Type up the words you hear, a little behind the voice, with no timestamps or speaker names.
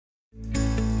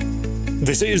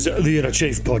This is the Inner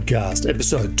Chief Podcast,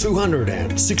 episode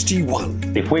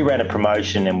 261. If we ran a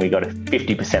promotion and we got a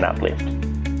 50% uplift,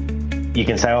 you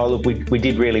can say, oh, look, we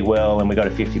did really well and we got a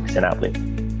 50%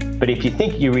 uplift. But if you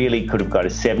think you really could have got a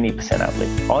 70%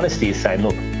 uplift, honesty is saying,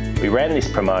 look, we ran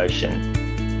this promotion,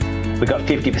 we got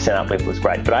 50% uplift, was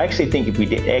great. But I actually think if we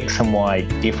did X and Y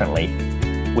differently,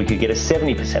 we could get a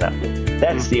 70% uplift.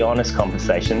 That's the honest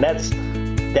conversation. That's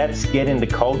getting the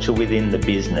culture within the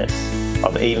business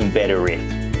of even better if,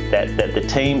 that the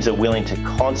teams are willing to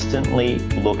constantly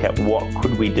look at what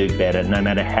could we do better no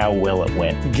matter how well it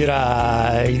went.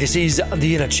 G'day, this is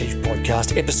the Inner Chief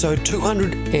Podcast, episode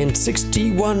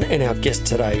 261, and our guest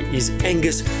today is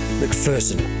Angus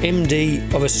McPherson, MD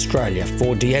of Australia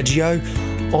for Diageo,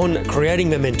 on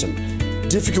creating momentum,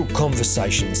 difficult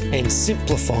conversations, and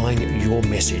simplifying your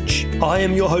message. I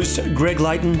am your host, Greg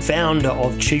Layton, founder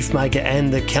of Chiefmaker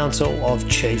and the Council of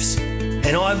Chiefs.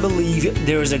 And I believe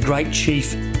there is a great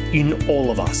chief in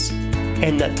all of us,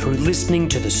 and that through listening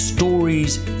to the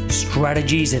stories,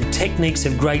 strategies, and techniques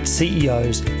of great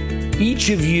CEOs, each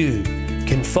of you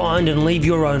can find and leave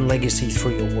your own legacy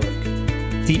through your work.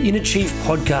 The Inner Chief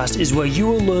Podcast is where you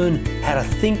will learn how to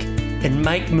think and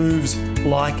make moves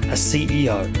like a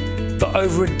CEO. For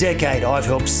over a decade, I've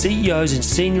helped CEOs and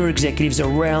senior executives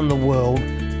around the world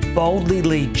boldly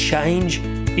lead change,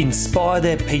 inspire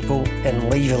their people, and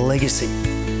leave a legacy.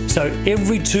 So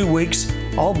every 2 weeks,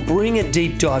 I'll bring a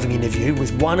deep diving interview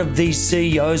with one of these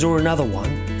CEOs or another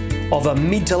one of a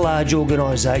mid to large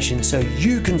organisation so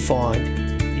you can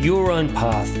find your own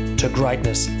path to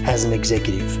greatness as an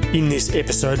executive. In this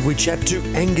episode, we chat to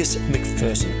Angus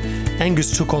McPherson.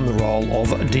 Angus took on the role of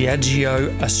Diageo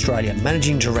Australia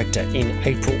Managing Director in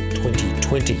April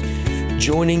 2020,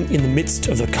 joining in the midst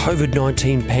of the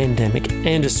COVID-19 pandemic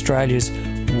and Australia's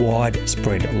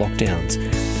widespread lockdowns.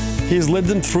 He has led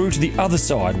them through to the other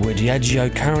side, where Diageo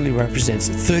currently represents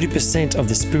 30% of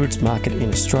the spirits market in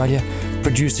Australia,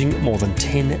 producing more than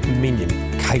 10 million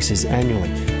cases annually.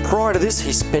 Prior to this,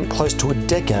 he spent close to a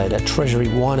decade at Treasury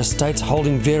Wine Estates,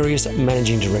 holding various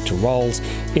managing director roles.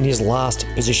 In his last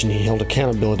position, he held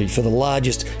accountability for the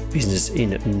largest business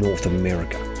in North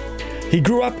America. He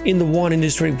grew up in the wine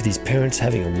industry, with his parents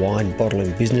having a wine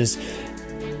bottling business.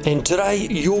 And today,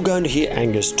 you're going to hear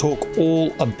Angus talk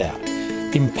all about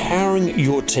empowering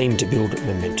your team to build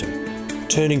momentum,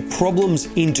 turning problems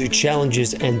into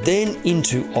challenges and then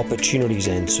into opportunities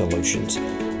and solutions,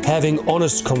 having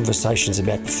honest conversations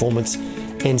about performance,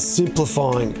 and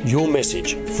simplifying your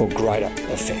message for greater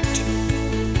effect.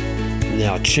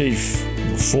 Now, Chief,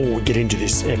 before we get into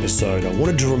this episode, I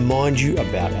wanted to remind you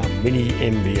about our mini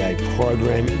MBA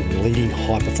program in leading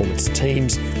high-performance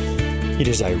teams. It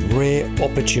is a rare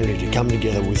opportunity to come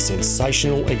together with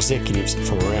sensational executives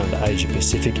from around Asia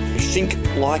Pacific who think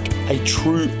like a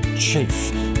true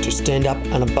chief, to stand up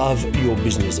and above your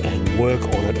business and work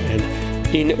on it. And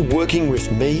in working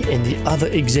with me and the other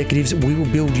executives, we will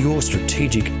build your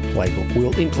strategic playbook.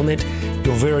 We'll implement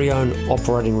your very own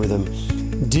operating rhythm,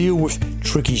 deal with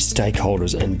tricky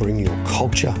stakeholders, and bring your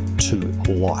culture to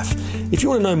life. If you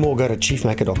want to know more, go to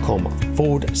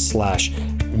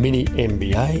chiefmaker.com/mini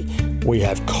MBA. We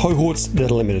have cohorts that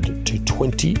are limited to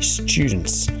 20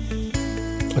 students.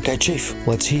 Okay, Chief,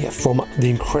 let's hear from the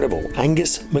incredible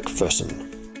Angus McPherson.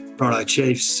 Righto,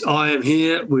 Chiefs. I am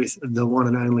here with the one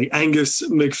and only Angus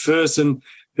McPherson,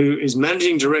 who is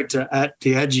Managing Director at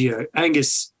Diageo.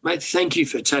 Angus, mate, thank you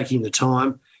for taking the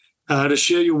time to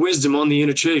share your wisdom on the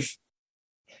Inner Chief.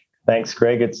 Thanks,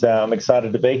 Greg. I'm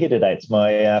excited to be here today. It's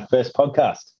my first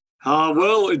podcast.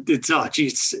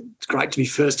 It's great to be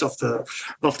first off the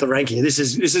ranking. This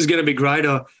is going to be great.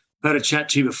 I've had a chat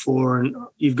to you before, and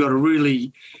you've got a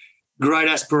really great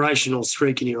aspirational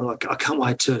streak in you. I can't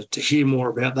wait to hear more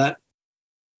about that.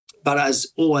 But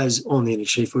as always on the Inner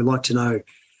Chief, we'd like to know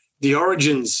the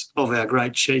origins of our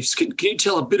great chiefs. Can you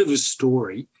tell a bit of a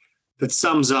story that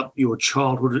sums up your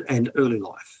childhood and early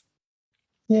life?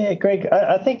 Yeah, Greg,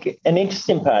 I think an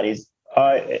interesting part is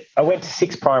I went to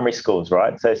 6 primary schools,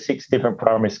 right? So 6 different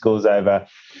primary schools over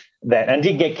that, and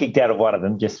did get kicked out of one of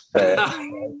them, just for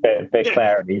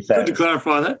clarity. So, good to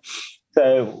clarify that.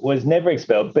 So was never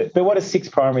expelled. But what does 6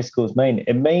 primary schools mean?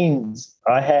 It means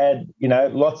I had,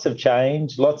 lots of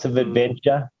change, lots of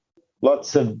adventure,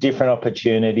 lots of different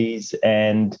opportunities,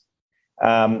 and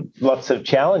lots of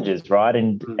challenges, right?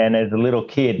 And as a little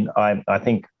kid, I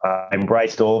think I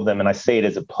embraced all of them, and I see it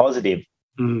as a positive.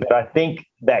 But I think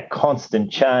that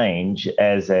constant change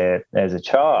as a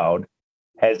child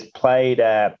has played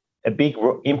a big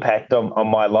impact on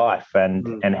my life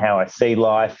and how I see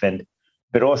life,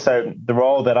 but also the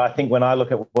role that I think when I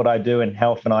look at what I do and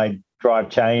how often I drive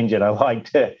change, and I like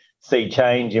to see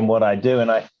change in what I do. And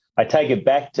I take it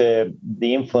back to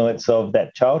the influence of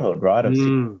that childhood, right? Of 6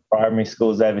 primary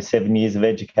schools, over 7 years of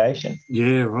education.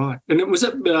 Yeah, right. And was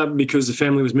that because the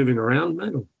family was moving around,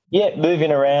 mate? Or? Yeah,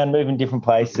 moving around, moving different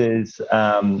places,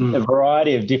 a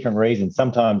variety of different reasons,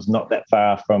 sometimes not that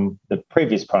far from the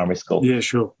previous primary school. Yeah,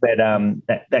 sure. But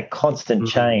that constant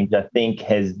change, I think,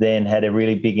 has then had a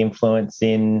really big influence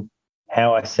in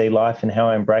how I see life and how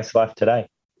I embrace life today.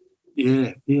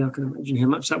 Yeah, I can imagine how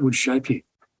much that would shape you.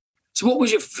 So what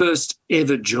was your first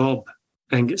ever job,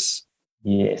 Angus?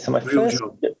 Yeah, so my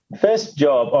let's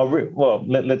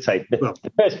say the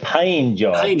first paying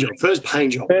job. First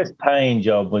paying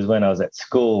job was when I was at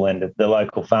school and at the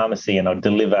local pharmacy, and I'd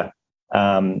deliver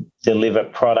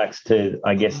products to,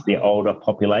 I guess, the older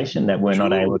population that were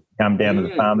not able to come down to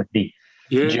the pharmacy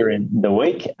during the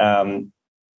week.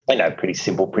 Pretty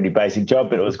simple, pretty basic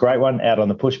job, but it was a great one, out on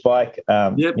the push bike,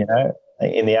 in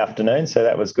the afternoon. So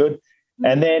that was good.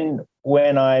 And then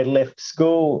when I left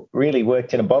school, really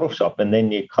worked in a bottle shop, and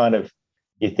then you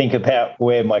think about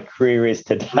where my career is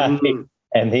today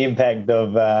and the impact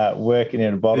of working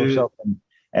in a bottle shop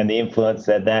and the influence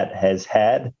that has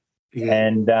had. Yeah.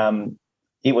 And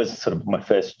it was sort of my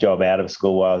first job out of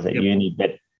school while I was at uni,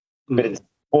 but it's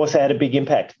also had a big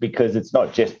impact because it's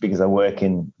not just because I work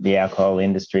in the alcohol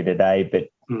industry today, but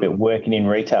working in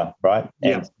retail, right?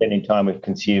 And spending time with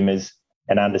consumers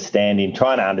and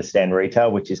trying to understand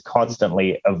retail, which is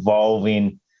constantly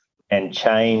evolving and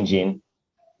changing.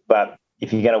 But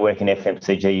if you're going to work in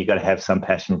FMCG, you've got to have some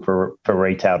passion for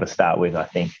retail to start with, I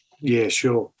think. Yeah,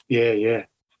 sure. Yeah. And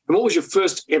what was your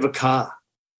first ever car?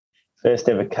 First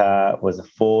ever car was a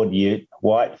Ford Ute,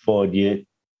 white Ford Ute.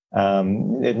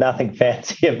 Nothing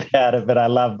fancy about it, but I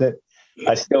loved it.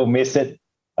 I still miss it.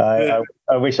 I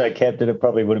wish I kept it. It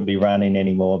probably wouldn't be running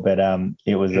anymore, but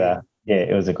it was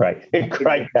it was a great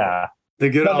car.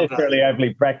 Not necessarily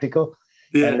overly practical.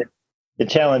 Yeah. And the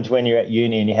challenge when you're at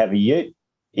uni and you have a ute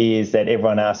is that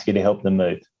everyone asks you to help them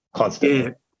move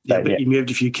constantly. But you moved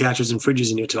a few couches and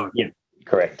fridges in your time. Yeah,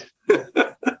 correct.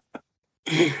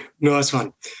 Nice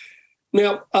one.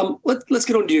 Now, let's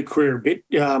get on to your career a bit.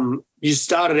 You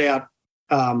started out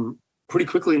pretty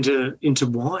quickly into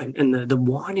wine and the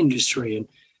wine industry. And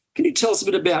can you tell us a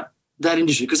bit about that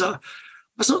industry? Because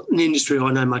it's not an industry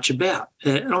I know much about,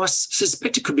 and I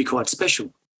suspect it could be quite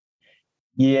special.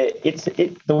 Yeah,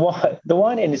 the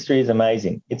wine industry is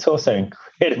amazing. It's also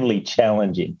incredibly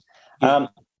challenging. Yeah.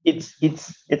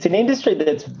 It's an industry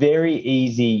that's very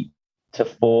easy to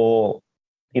fall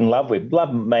in love with.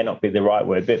 Love may not be the right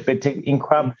word, but to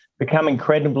become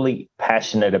incredibly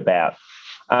passionate about.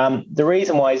 The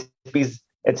reason why is because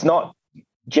it's not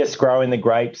just growing the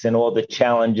grapes and all the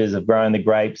challenges of growing the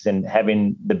grapes and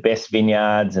having the best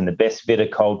vineyards and the best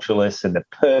viticulturalists and the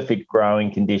perfect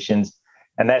growing conditions.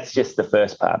 And that's just the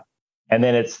first part. And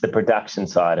then it's the production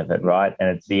side of it, right? And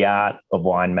it's the art of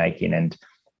winemaking. And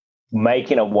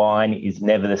making a wine is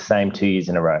never the same 2 years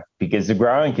in a row because the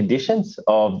growing conditions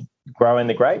of growing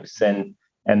the grapes and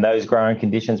those growing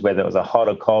conditions, whether it was a hot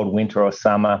or cold winter or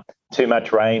summer, too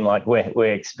much rain like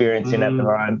we're experiencing at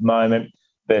the moment,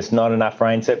 versus not enough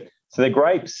rain. So the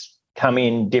grapes come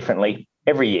in differently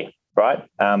every year, right?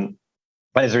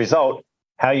 As a result,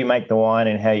 how you make the wine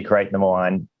and how you create the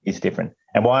wine is different.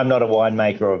 And why I'm not a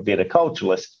winemaker or a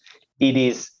viticulturalist, it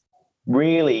is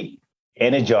really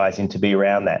energizing to be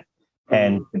around that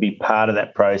and to be part of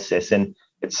that process. And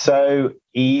it's so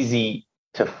easy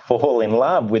to fall in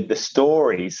love with the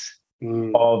stories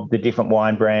of the different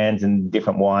wine brands and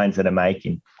different wines that are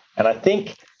making. And I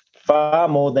think far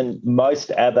more than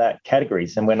most other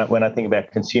categories, and when I think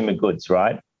about consumer goods,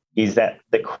 right, is that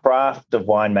the craft of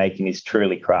winemaking is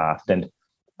truly craft. And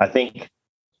I think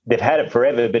they've had it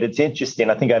forever, but it's interesting,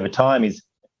 I think over time, is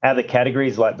other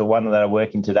categories like the one that I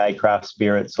work in today, craft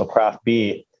spirits or craft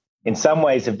beer, in some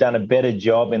ways have done a better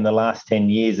job in the last 10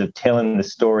 years of telling the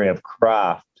story of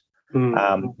craft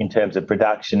in terms of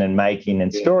production and making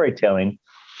and storytelling,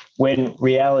 when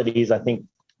reality is, I think,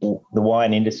 the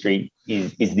wine industry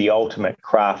is the ultimate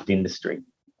craft industry.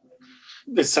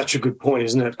 That's such a good point,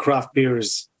 isn't it? Craft beer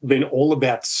has been all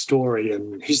about story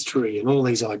and history and all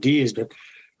these ideas, but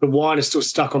the wine is still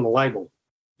stuck on the label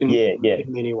in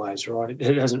many ways, right?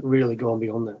 It hasn't really gone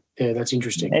beyond that. Yeah, that's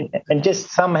interesting. And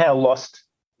just somehow lost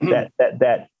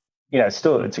that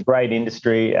still it's a great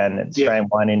industry, and the Australian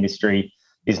wine industry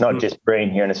is not just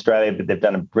brilliant here in Australia, but they've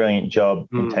done a brilliant job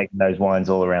in taking those wines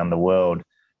all around the world.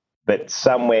 But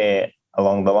somewhere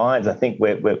along the lines, I think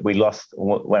we lost,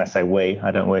 when I say we,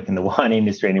 I don't work in the wine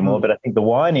industry anymore, but I think the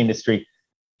wine industry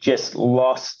just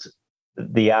lost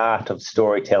the art of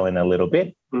storytelling a little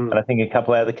bit. And I think a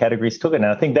couple of other categories took it. And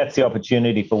I think that's the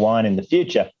opportunity for wine in the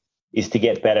future, is to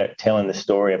get better at telling the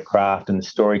story of craft and the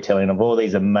storytelling of all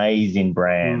these amazing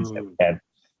brands that we have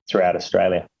throughout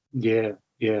Australia. Yeah,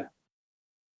 yeah.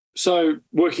 So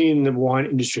working in the wine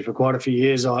industry for quite a few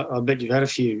years, I bet you've had a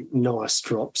few nice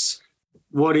drops.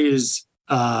 What is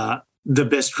the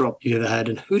best drop you ever had,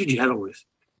 and who did you have it with?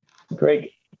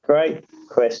 Great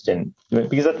question.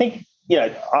 Because I think,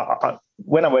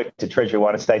 when I worked at Treasury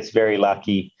Wine Estates, very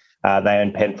lucky. They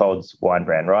own Penfolds wine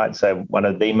brand, right? So one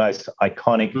of the most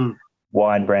iconic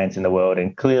wine brands in the world,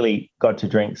 and clearly got to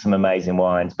drink some amazing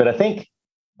wines. But I think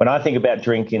when I think about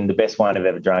drinking the best wine I've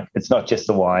ever drunk, it's not just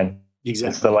the wine. Exactly.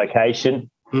 It's the location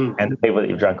and the people that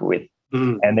you've drunk it with.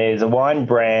 And there's a wine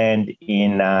brand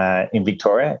in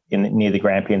Victoria, near the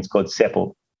Grampians, called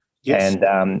Seppelt. Yes.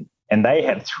 And they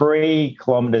have 3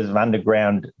 kilometres of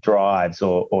underground drives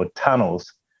or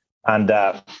tunnels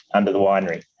under the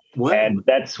winery. Wow. And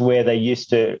that's where they used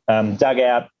to dug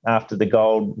out after the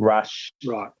gold rush.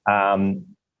 Right. And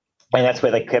that's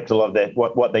where they kept a lot of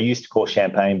what they used to call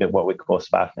champagne, but what we call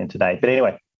sparkling today. But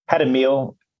anyway, had a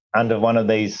meal under one of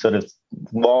these sort of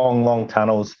long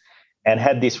tunnels and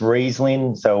had this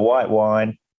Riesling, so a white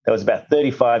wine that was about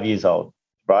 35 years old,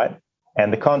 right?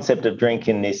 And the concept of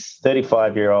drinking this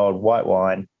 35-year-old white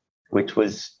wine, which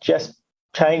was just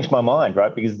changed my mind,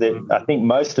 right? Because I think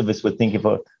most of us would think if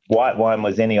a white wine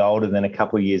was any older than a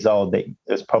couple of years old, that it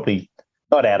was probably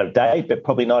not out of date, but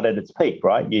probably not at its peak,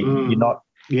 right? You're not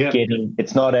getting,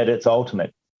 it's not at its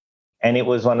ultimate. And it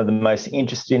was one of the most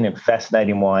interesting and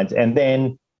fascinating wines. And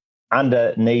then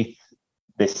underneath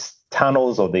this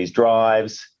tunnels or these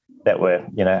drives that were,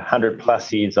 100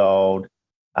 plus years old,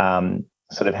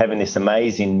 sort of having this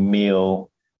amazing meal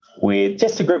with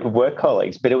just a group of work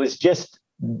colleagues. But it was just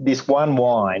this one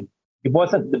wine. It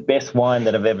wasn't the best wine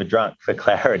that I've ever drunk, for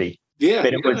clarity. Yeah.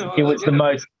 But it was the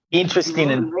most interesting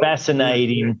and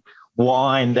fascinating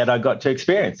wine that I got to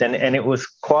experience. And it was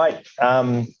quite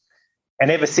and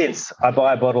ever since, I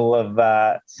buy a bottle of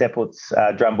Seppelt's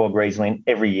Drumborg Riesling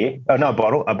every year. Oh, not a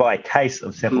bottle. I buy a case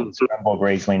of Seppelt's Drumborg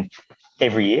Riesling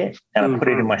every year, and I put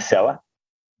it in my cellar.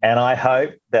 And I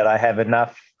hope that I have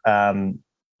enough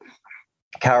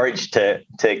courage to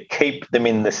keep them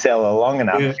in the cellar long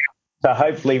enough to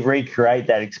hopefully recreate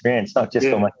that experience, not just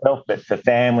for myself, but for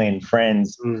family and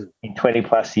friends in 20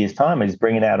 plus years' time, is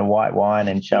bringing out a white wine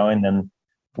and showing them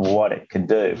what it can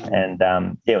do. And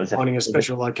it was finding a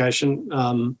special location,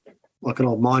 like an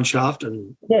old mine shaft,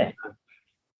 and I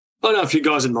know a few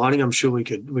guys in mining. I'm sure we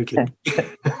could.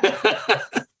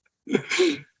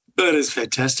 That is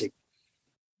fantastic.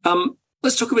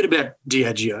 Let's talk a bit about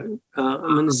Diageo.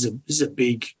 This is a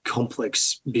big,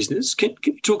 complex business. Can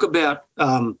you talk about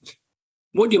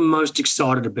what you're most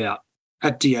excited about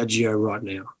at Diageo right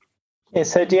now? Yeah,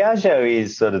 so Diageo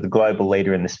is sort of the global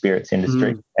leader in the spirits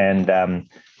industry, and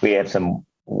we have some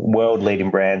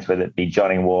world-leading brands, whether it be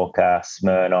Johnny Walker,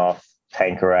 Smirnoff,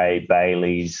 Tanqueray,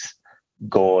 Baileys,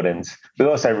 Gordon's. We're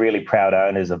also really proud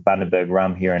owners of Bundaberg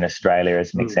Rum here in Australia,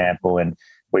 as an example, and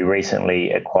we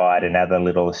recently acquired another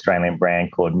little Australian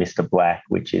brand called Mr. Black,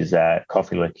 which is a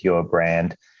coffee liqueur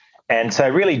brand. And so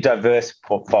really diverse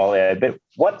portfolio. But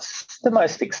what's the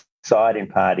most exciting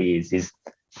part is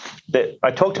that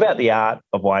I talked about the art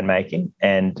of winemaking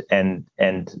and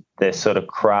the sort of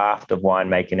craft of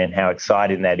winemaking and how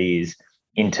exciting that is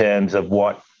in terms of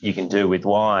what you can do with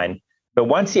wine. But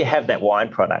once you have that wine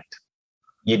product,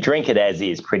 you drink it as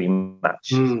is pretty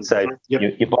much. So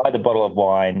you buy the bottle of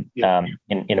wine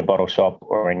in a bottle shop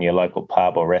or in your local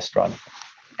pub or restaurant.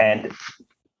 And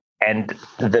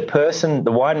the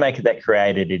winemaker that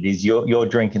created it is you're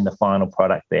drinking the final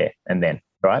product there and then,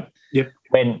 right? Yep.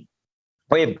 When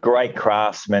we have great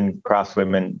craftsmen,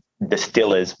 craftswomen,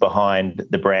 distillers behind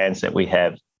the brands that we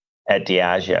have at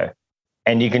Diageo.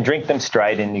 And you can drink them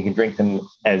straight and you can drink them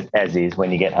as is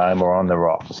when you get home or on the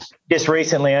rocks. Just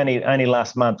recently, only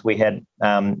last month, we had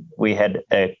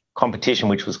a competition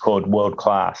which was called World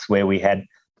Class, where we had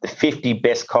the 50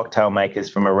 best cocktail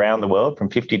makers from around the world, from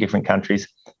 50 different countries,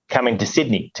 coming to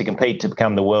Sydney to compete to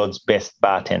become the world's best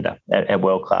bartender at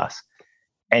World Class.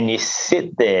 And you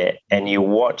sit there and you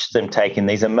watch them taking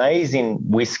these amazing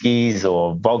whiskies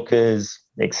or vodkas,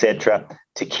 etc.,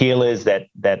 tequilas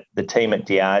that the team at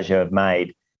Diageo have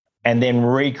made, and then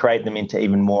recreate them into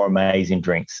even more amazing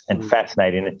drinks and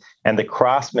fascinating. And the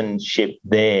craftsmanship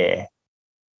there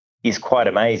is quite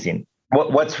amazing.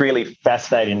 What's really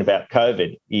fascinating about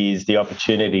COVID is the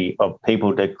opportunity of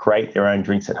people to create their own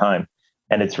drinks at home.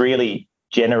 And it's really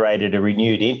generated a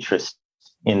renewed interest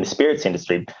in the spirits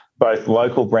industry, both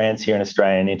local brands here in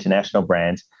Australia and international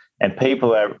brands. And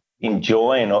people are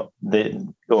enjoying or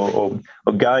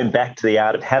going back to the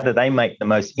art of how do they make the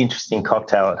most interesting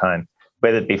cocktail at home,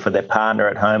 whether it be for their partner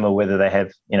at home or whether they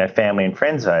have, family and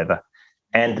friends over.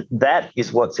 And that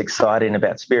is what's exciting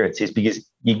about spirits, is because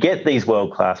you get these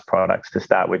world-class products to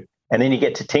start with, and then you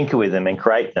get to tinker with them and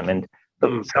create them. And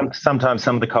sometimes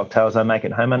some of the cocktails I make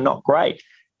at home are not great,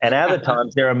 and other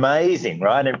times they're amazing,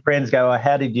 right? And friends go, "Oh,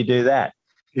 how did you do that?"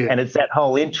 Yeah. And it's that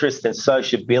whole interest and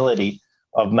sociability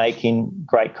of making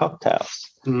great cocktails.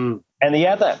 And the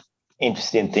other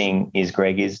interesting thing is,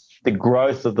 Greg, is the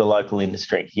growth of the local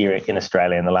industry here in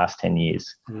Australia in the last 10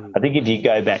 years. I think if you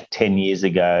go back 10 years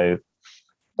ago,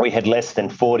 we had less than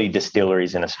 40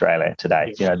 distilleries in Australia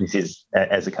today. This is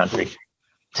as a country.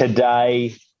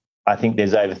 Today, I think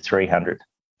there's over 300.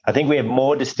 I think we have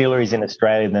more distilleries in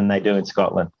Australia than they do in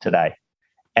Scotland today.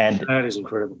 And that is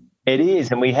incredible. It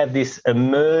is. And we have this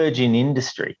emerging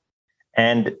industry,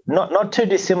 and not too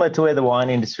dissimilar to where the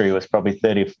wine industry was probably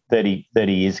 30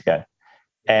 years ago.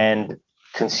 And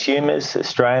consumers,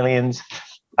 Australians,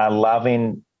 are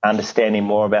loving understanding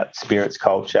more about spirits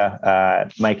culture,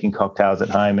 making cocktails at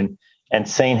home, and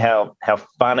seeing how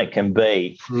fun it can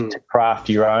be to craft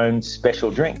your own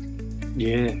special drink.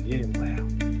 Yeah, wow.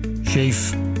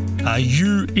 Chief, are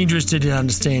you interested in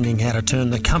understanding how to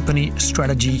turn the company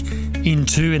strategy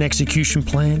into an execution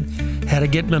plan, how to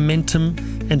get momentum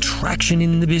and traction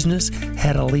in the business,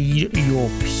 how to lead your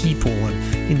people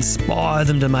and inspire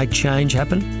them to make change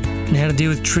happen, and how to deal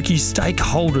with tricky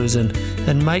stakeholders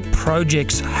and make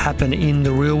projects happen in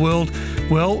the real world?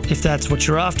 Well, if that's what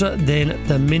you're after, then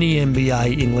the Mini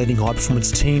MBA in Leading High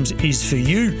Performance Teams is for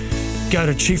you. Go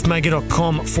to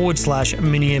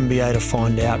chiefmaker.com/Mini MBA to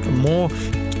find out more.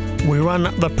 We run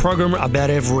the program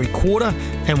about every quarter,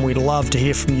 and we'd love to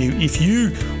hear from you if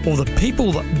you or the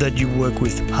people that you work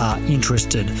with are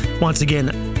interested. Once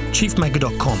again,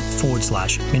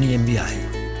 chiefmaker.com/Mini MBA.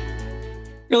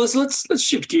 Now let's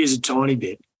shift gears a tiny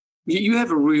bit. You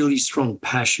have a really strong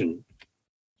passion.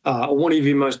 One of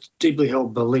your most deeply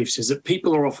held beliefs is that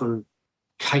people are often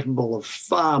capable of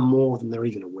far more than they're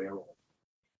even aware of.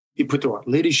 You put the right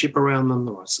leadership around them,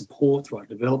 the right support, the right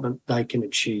development, they can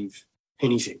achieve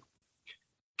anything.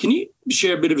 Can you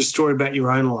share a bit of a story about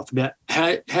your own life, about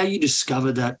how you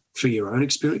discovered that through your own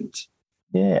experience?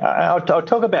 Yeah, I'll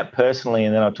talk about personally,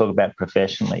 and then I'll talk about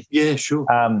professionally. Yeah, sure.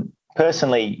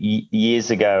 Personally,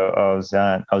 years ago, I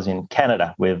was in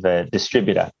Canada with a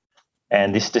distributor,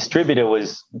 and this distributor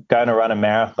was going to run a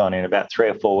marathon in about 3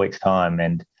 or 4 weeks' time,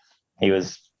 and he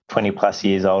was 20 plus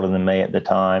years older than me at the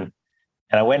time.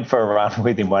 And I went for a run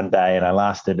with him one day, and I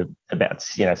lasted about,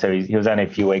 so he was only a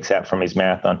few weeks out from his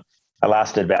marathon. I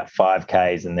lasted about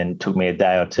 5Ks, and then it took me a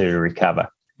day or two to recover.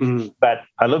 But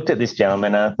I looked at this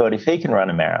gentleman and I thought, if he can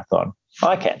run a marathon,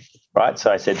 I can, right?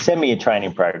 So I said, send me a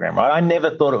training program. I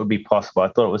never thought it would be possible. I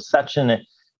thought it was such an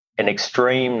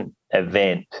extreme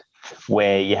event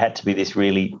where you had to be this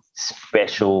really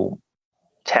special,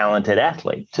 talented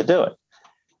athlete to do it.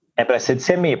 But I said,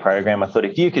 send me a program. I thought,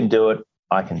 if you can do it,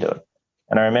 I can do it.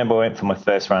 And I remember I went for my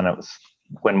first run. It was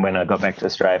when I got back to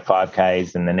Australia,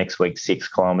 5Ks, and the next week 6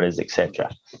 kilometres,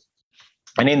 etc.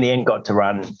 And in the end, got to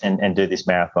run and do this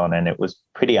marathon, and it was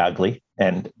pretty ugly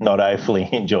and not overly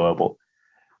enjoyable.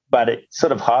 But it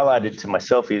sort of highlighted to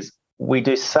myself is we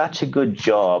do such a good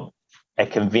job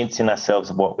at convincing ourselves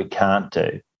of what we can't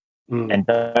do, and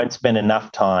don't spend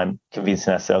enough time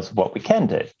convincing ourselves of what we can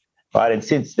do, right? And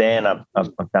since then, I've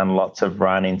done lots of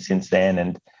running since then,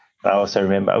 and I also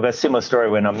remember I've got a similar story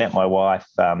when I met my wife.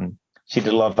 She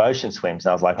did a lot of ocean swims.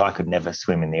 I was like, I could never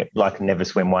swim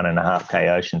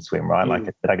 1.5K ocean swim, right?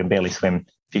 Like I can barely swim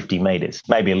 50 meters,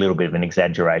 maybe a little bit of an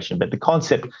exaggeration. But the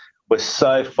concept was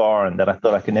so foreign that I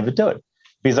thought I could never do it,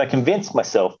 because I convinced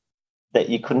myself that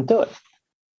you couldn't do it.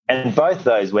 And both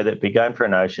those, whether it be going for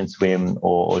an ocean swim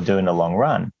or doing a long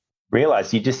run,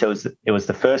 realized it was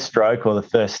the first stroke or the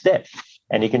first step,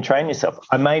 and you can train yourself.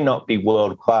 I may not be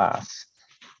world class,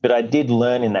 but I did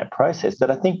learn in that process that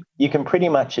I think you can pretty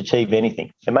much achieve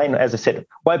anything. It may, as I said,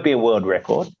 won't be a world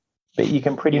record, but you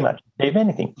can pretty much achieve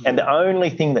anything. And the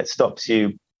only thing that stops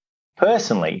you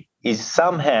personally is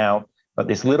somehow got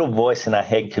this little voice in our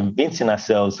head convincing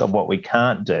ourselves of what we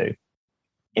can't do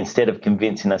instead of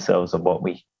convincing ourselves of what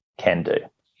we can do.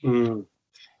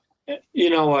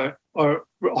 I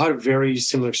had a very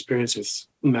similar experience with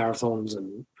marathons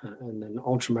and then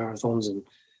ultra marathons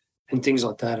and things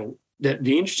like that. And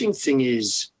the interesting thing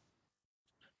is,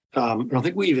 and I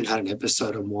think we even had an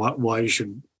episode on why you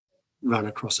should run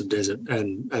across a desert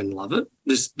and love it.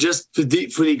 This just for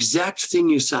the exact thing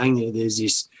you're saying there. There's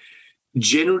this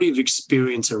generative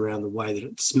experience around the way that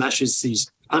it smashes these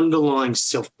underlying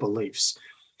self-beliefs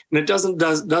And it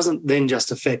doesn't then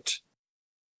just affect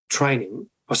training.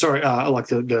 Like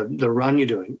the run you're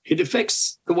doing. It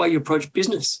affects the way you approach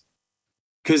business.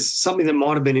 Because something that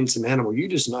might have been insurmountable, you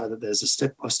just know that there's a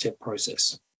step-by-step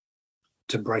process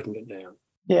to breaking it down.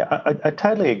 Yeah, I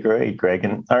totally agree, Greg.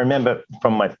 And I remember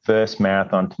from my first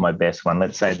marathon to my best one,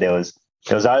 let's say there was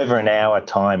over an hour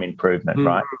time improvement,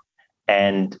 right?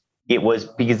 And it was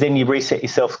because then you reset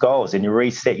yourself goals and you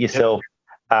reset yourself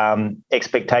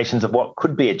expectations of what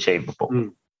could be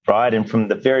achievable, right? And from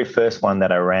the very first one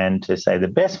that I ran to, say, the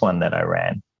best one that I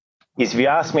ran, is if you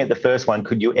asked me at the first one,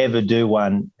 could you ever do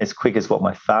one as quick as what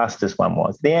my fastest one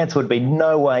was? The answer would be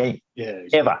no way,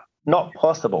 ever, not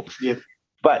possible. Yep.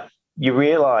 But you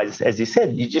realise, as you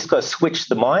said, you just got to switch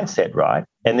the mindset, right?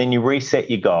 And then you reset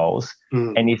your goals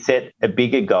and you set a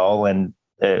bigger goal and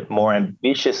a more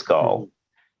ambitious goal.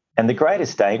 And the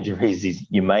greatest danger is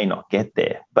you may not get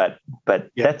there, but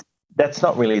that's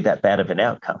not really that bad of an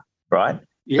outcome, right?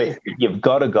 Yeah. But you've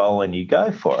got a goal and you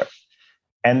go for it.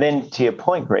 And then to your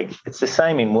point, Greg, it's the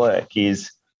same in work.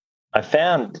 Is I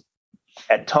found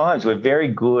at times we're very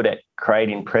good at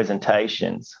creating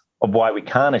presentations of why we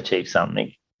can't achieve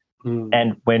something.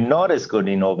 And we're not as good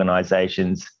in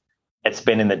organisations at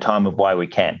spending the time of why we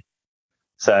can.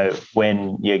 So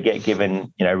when you get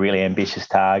given, really ambitious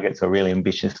targets or really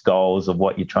ambitious goals of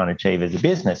what you're trying to achieve as a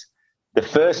business, the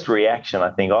first reaction,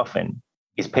 I think, often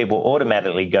is people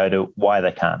automatically go to why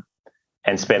they can't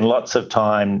and spend lots of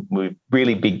time with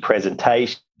really big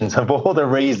presentations of all the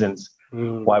reasons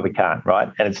why we can't,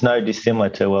 right? And it's no dissimilar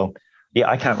to,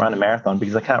 I can't run a marathon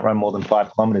because I can't run more than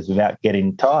 5 kilometres without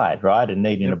getting tired, right, and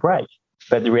needing a break.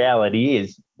 But the reality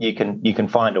is you can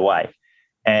find a way.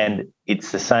 And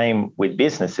it's the same with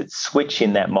business. It's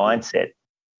switching that mindset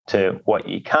to what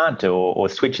you can't do or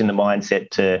switching the mindset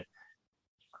to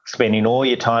spending all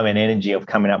your time and energy of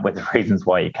coming up with the reasons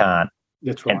why you can't.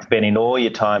 That's right. And spending all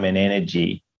your time and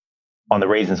energy on the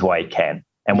reasons why you can.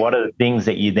 And what are the things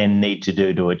that you then need to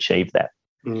do to achieve that?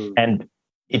 And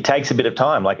it takes a bit of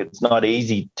time. Like, it's not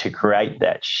easy to create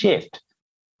that shift.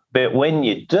 But when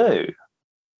you do,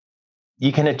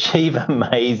 you can achieve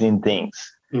amazing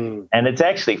things. And it's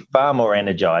actually far more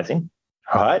energizing,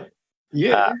 right?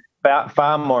 Yeah.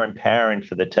 Far more empowering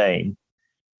for the team.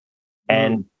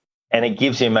 And it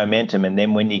gives you momentum. And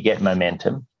then when you get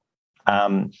momentum,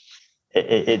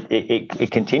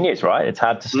 it continues, right? It's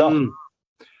hard to stop.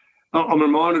 I'm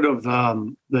reminded of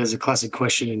there's a classic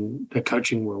question in the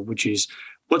coaching world, which is,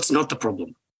 what's not the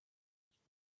problem?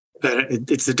 But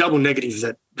it's the double negative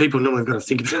that people normally have got to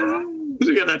think about.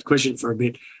 Look at that question for a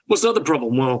bit. What's not the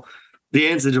problem? Well, the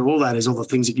answer to all that is all the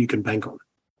things that you can bank on.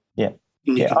 Yeah.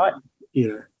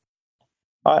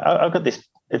 I've got this.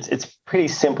 It's pretty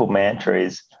simple mantra.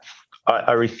 Is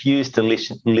I refuse to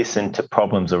listen to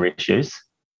problems or issues,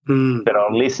 but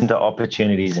I'll listen to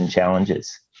opportunities and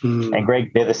challenges. And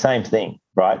Greg, they're the same thing,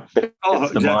 right? But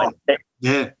it's the mindset.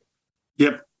 Yeah.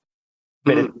 Yep.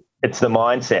 But it's the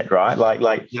mindset, right?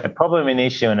 Like a problem, an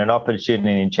issue, and an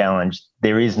opportunity and challenge,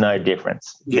 there is no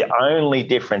difference. The only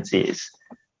difference is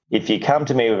if you come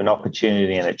to me with an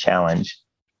opportunity and a challenge,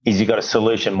 is you've got a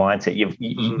solution mindset.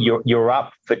 You're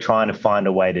up for trying to find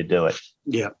a way to do it.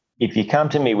 Yeah. If you come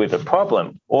to me with a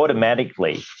problem,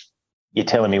 automatically you're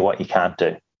telling me what you can't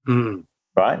do,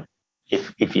 right?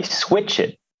 If you switch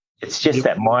it, it's just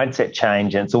that mindset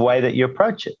change, and it's the way that you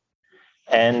approach it.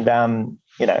 And,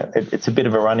 it's a bit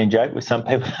of a running joke with some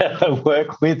people that I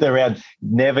work with around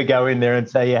never go in there and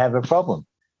say you have a problem.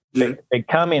 Yeah. They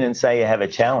come in and say you have a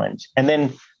challenge. And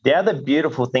then the other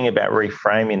beautiful thing about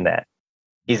reframing that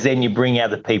is then you bring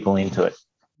other people into it.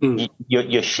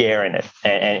 You're sharing it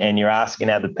and you're asking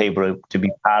other people to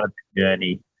be part of the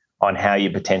journey on how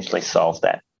you potentially solve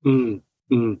that.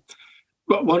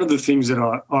 But one of the things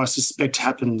that I suspect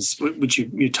happens, which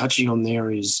you're touching on there,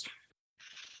 is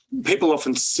people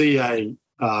often see a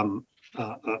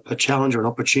challenge or an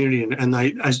opportunity and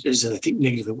they, as they think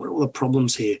negatively, what are all the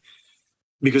problems here?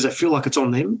 Because they feel like it's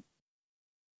on them,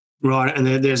 right? And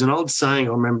there's an old saying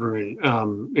I remember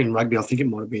in rugby, I think it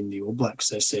might have been the All Blacks,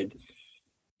 they said,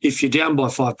 if you're down by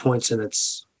 5 points and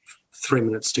it's 3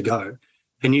 minutes to go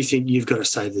and you think you've got to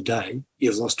save the day,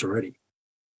 you've lost already.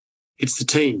 It's the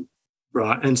team,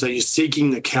 right? And so you're seeking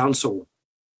the counsel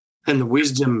and the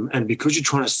wisdom, and because you're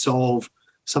trying to solve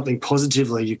something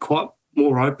positively, you're quite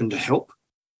more open to help,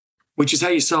 which is how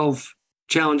you solve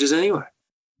challenges anyway.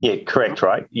 Yeah, correct,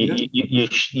 right? You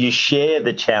share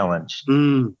the challenge,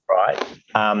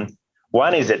 right?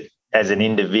 One is it as an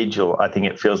individual, I think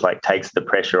it feels like takes the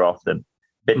pressure off them.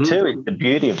 But two, it's the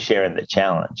beauty of sharing the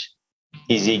challenge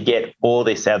is you get all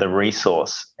this other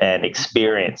resource and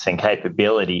experience and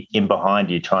capability in behind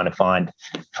you trying to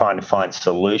find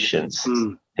solutions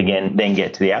to then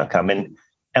get to the outcome. And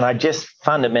I just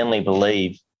fundamentally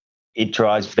believe it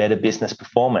drives better business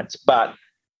performance. But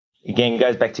again, it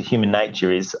goes back to human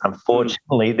nature is,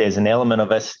 unfortunately, there's an element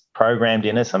of us programmed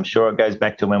in us. I'm sure it goes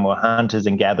back to when we're hunters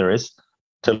and gatherers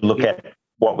to look at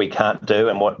what we can't do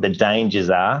and what the dangers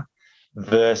are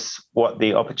versus what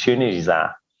the opportunities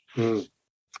are.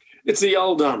 It's the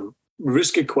old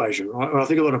risk equation, right? I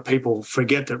think a lot of people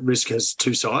forget that risk has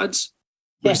two sides,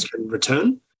 risk and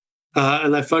return,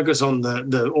 and they focus on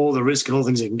all the risk and all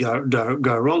things that can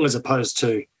go wrong, as opposed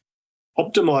to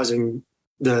optimizing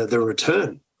the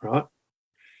return, right?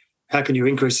 How can you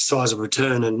increase the size of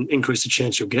return and increase the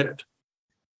chance you'll get it?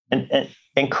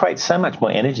 And create so much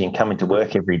more energy in coming to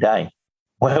work every day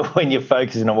when you're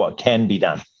focusing on what can be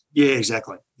done. Yeah,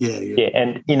 exactly. Yeah.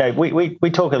 And, we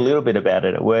talk a little bit about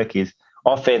it at work is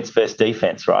offense versus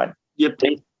defense, right? Yep.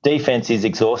 Defense is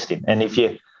exhausting. And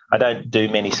I don't do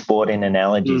many sporting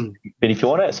analogies, but if you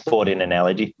want a sporting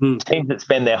analogy, teams that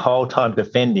spend their whole time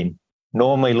defending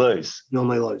normally lose.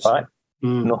 Right?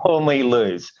 Normally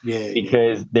lose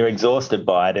because they're exhausted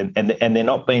by it and they're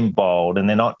not being bold and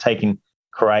they're not taking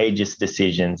courageous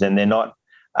decisions and they're not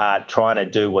trying to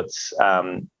do what's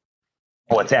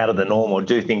out of the norm or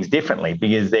do things differently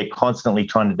because they're constantly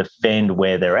trying to defend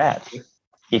where they're at.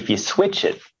 If you switch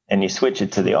it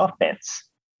to the offense,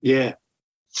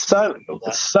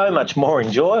 so much more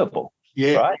enjoyable,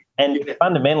 right? And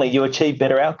fundamentally, you achieve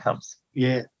better outcomes.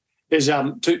 Yeah, there's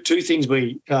two things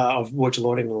I've watched a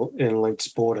lot in elite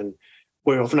sport, and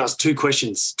we often ask two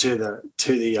questions to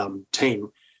the team.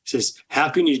 It says, how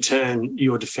can you turn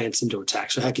your defense into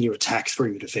attack? So how can you attack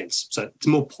through your defense? So it's a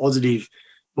more positive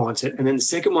mindset. And then the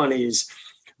second one is,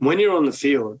 when you're on the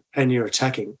field and you're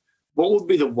attacking, what would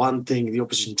be the one thing the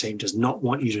opposition team does not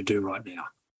want you to do right now?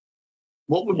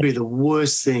 What would be the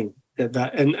worst thing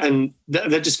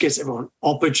that just gets everyone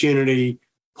opportunity,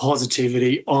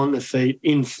 positivity, on the feet,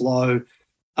 in flow,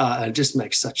 and it just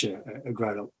makes such a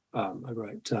great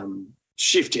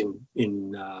shift in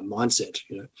mindset.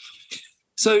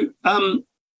 So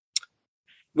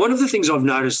one of the things I've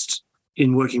noticed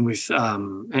in working with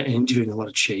and interviewing a lot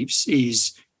of chiefs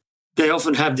is they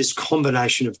often have this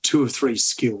combination of two or three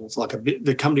skills,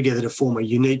 they come together to form a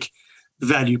unique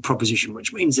value proposition,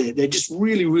 which means they're just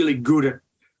really, really good at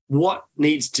what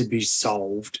needs to be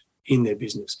solved in their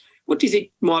business. What do you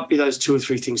think might be those two or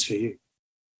three things for you?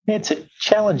 Yeah, it's a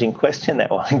challenging question,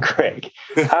 that one, Greg.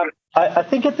 I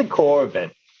think at the core of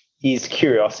it is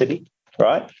curiosity,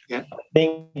 right? Yeah. I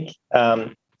think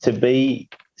to be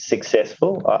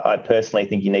successful, I personally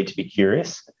think you need to be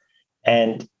curious,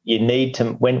 and you need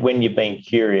to, when you're being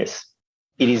curious,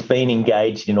 it is being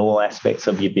engaged in all aspects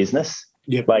of your business.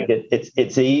 Yep.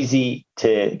 It's easy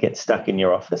to get stuck in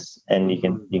your office and you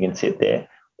can sit there,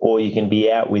 or you can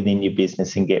be out within your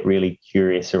business and get really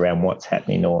curious around what's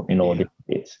happening in all different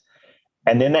bits.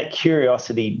 And then that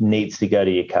curiosity needs to go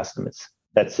to your customers.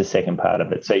 That's the second part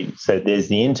of it. So there's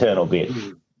the internal bit,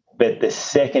 but the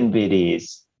second bit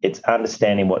is it's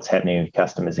understanding what's happening with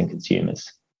customers and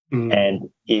consumers. And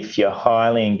if you're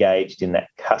highly engaged in that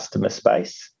customer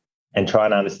space and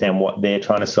trying to understand what they're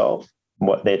trying to solve,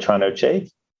 what they're trying to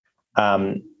achieve,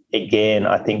 again,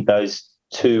 I think those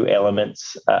two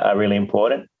elements are really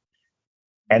important.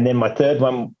 And then my third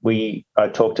one, I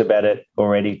talked about it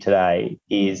already today,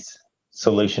 is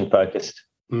solution focused,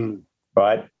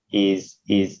 right? Is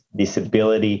this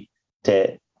ability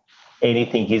to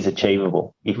anything is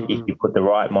achievable if you put the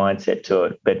right mindset to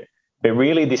it. But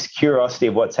really this curiosity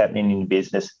of what's happening in your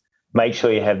business, make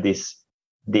sure you have this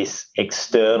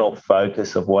external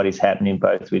focus of what is happening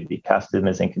both with your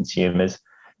customers and consumers.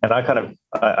 And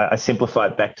I simplify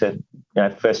it back to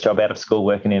first job out of school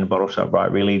working in a bottle shop,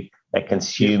 right? Really that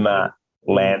consumer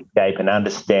landscape and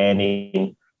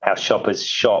understanding how shoppers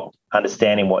shop,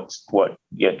 understanding what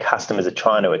your customers are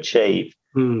trying to achieve.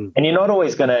 And you're not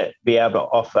always going to be able to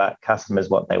offer customers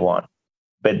what they want,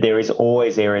 but there is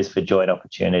always areas for joint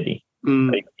opportunity.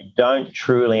 But if you don't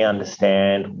truly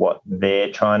understand what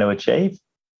they're trying to achieve,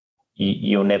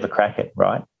 you'll never crack it,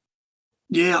 right?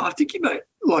 Yeah, I think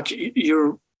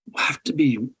you have to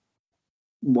be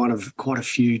one of quite a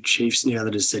few chiefs now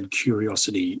that has said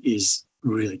curiosity is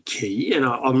really key. And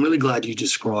I'm really glad you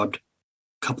described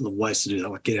a couple of ways to do that,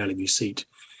 like get out of your seat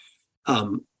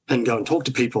and go and talk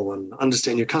to people and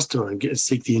understand your customer and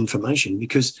seek the information,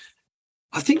 because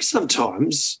I think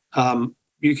sometimes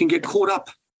you can get caught up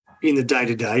in the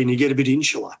day-to-day and you get a bit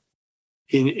insular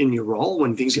in your role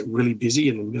when things get really busy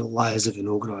in the middle layers of an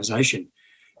organisation.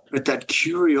 But that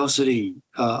curiosity,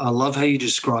 I love how you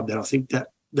describe that. I think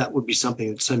that would be something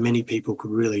that so many people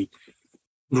could really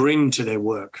bring to their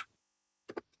work.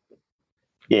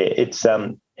 Yeah, it's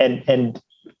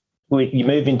you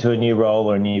move into a new role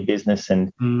or a new business,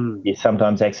 and you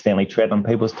sometimes accidentally tread on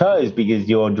people's toes because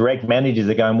your direct managers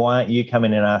are going, "Why aren't you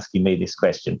coming and asking me this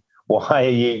question? Why are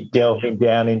you delving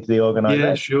down into the organisation?"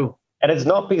 Yeah, sure. And it's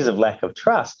not because of lack of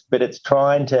trust, but it's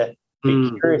trying to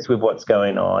be curious with what's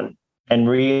going on and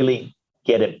really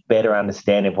get a better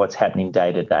understanding of what's happening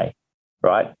day to day,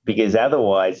 right? Because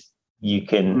otherwise you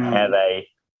can have a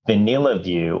vanilla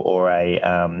view or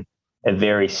a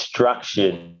very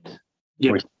structured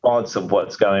response of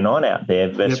what's going on out there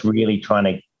versus really trying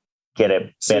to get a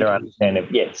better understanding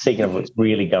of, seeking of what's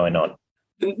really going on.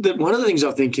 One of the things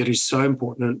I think that is so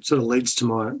important, and it sort of leads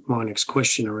to my next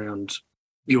question around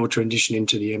your transition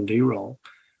into the MD role,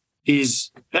 is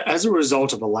as a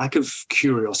result of a lack of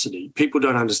curiosity, people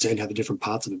don't understand how the different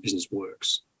parts of a business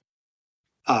works.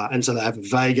 And so they have a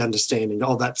vague understanding,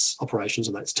 that's operations,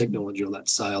 or that's technology, or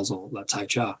that's sales, or that's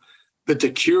HR. But the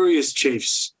curious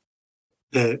chiefs,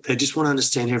 they just want to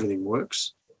understand how everything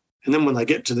works. And then when they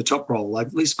get to the top role, they've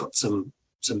at least got some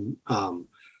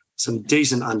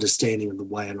decent understanding of the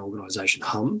way an organisation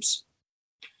hums.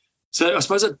 So I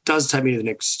suppose that does take me to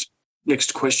the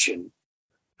next question.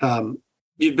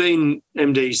 You've been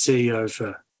MD CEO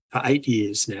for 8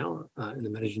 years now in the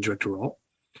managing director role.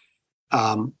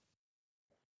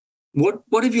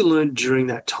 What have you learned during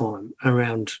that time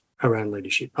around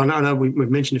leadership? I know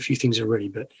we've mentioned a few things already,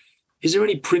 but is there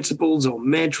any principles or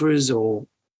mantras or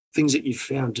things that you've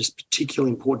found just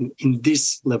particularly important in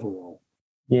this level role?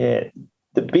 Yeah,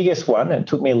 the biggest one, and it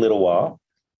took me a little while,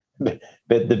 but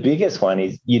the biggest one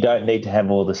is you don't need to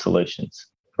have all the solutions,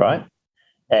 right?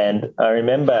 And I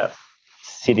remember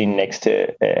sitting next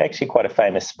to actually quite a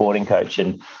famous sporting coach,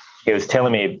 and he was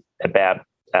telling me about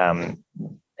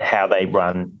how they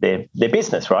run their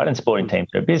business, right? And sporting teams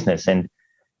are a business. And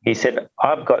he said,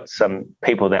 I've got some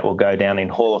people that will go down in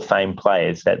Hall of Fame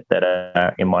players that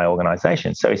are in my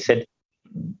organisation. So he said,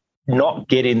 not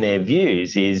getting their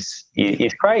views is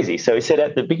crazy. So he said,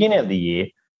 at the beginning of the year,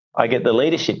 I get the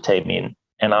leadership team in,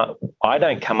 and I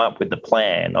don't come up with the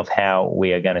plan of how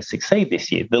we are going to succeed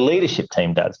this year. The leadership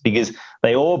team does, because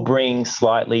they all bring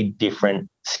slightly different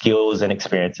skills and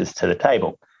experiences to the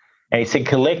table. And he said,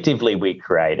 collectively we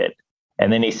create it.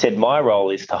 And then he said, my role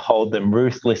is to hold them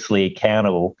ruthlessly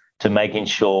accountable to making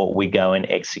sure we go and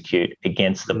execute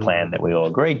against the plan that we all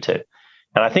agreed to.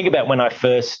 And I think about when I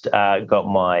first got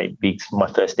my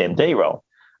first MD role,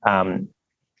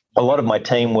 a lot of my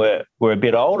team were a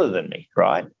bit older than me,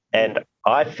 right? And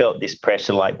I felt this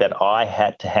pressure like that I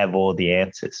had to have all the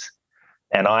answers,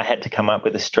 and I had to come up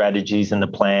with the strategies and the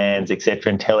plans, et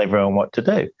cetera, and tell everyone what to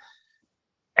do.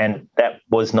 And that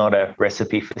was not a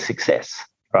recipe for success,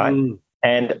 right?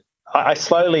 And I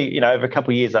slowly, over a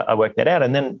couple of years, I worked that out.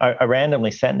 And then I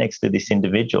randomly sat next to this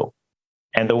individual,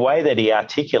 and the way that he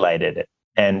articulated it,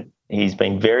 and he's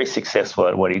been very successful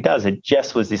at what he does, it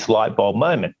just was this light bulb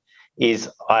moment, is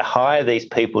I hire these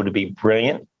people to be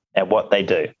brilliant at what they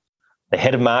do. The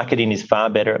head of marketing is far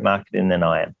better at marketing than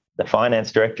I am. The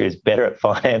finance director is better at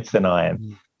finance than I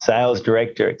am. Sales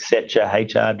director, et cetera,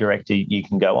 HR director, you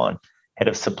can go on. Head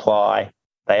of supply,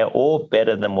 they are all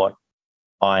better than what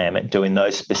I am at doing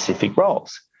those specific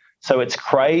roles. So it's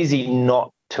crazy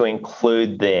not to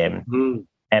include them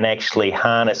and actually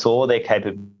harness all their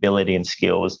capability and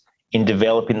skills in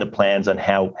developing the plans on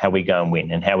how we go and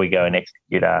win and how we go and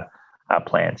execute our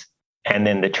plans. And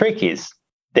then the trick is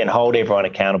then hold everyone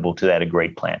accountable to that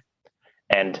agreed plan.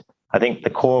 And I think the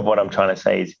core of what I'm trying to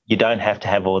say is you don't have to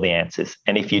have all the answers.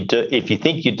 And if you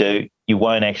think you do, you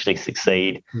won't actually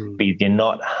succeed because you're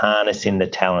not harnessing the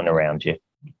talent around you.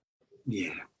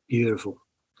 Yeah, beautiful.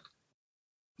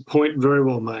 Point very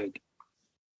well made.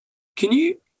 Can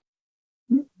you,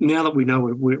 now that we know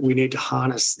we need to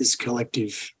harness this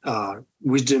collective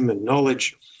wisdom and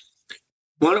knowledge,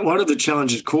 one of the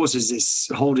challenges, of course, is this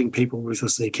holding people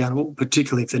ruthlessly accountable,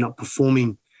 particularly if they're not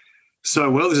performing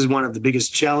so well. This is one of the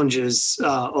biggest challenges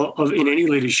in any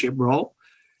leadership role.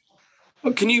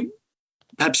 Can you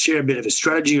perhaps share a bit of a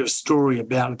strategy or a story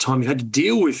about a time you had to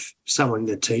deal with someone in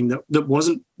the team that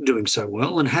wasn't doing so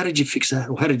well, and how did you fix that,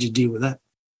 or how did you deal with that?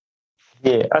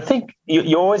 Yeah, I think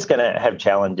you're always going to have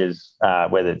challenges,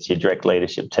 whether it's your direct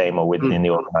leadership team or within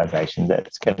the organisation.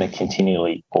 That's going to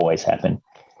continually always happen.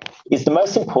 Is the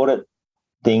most important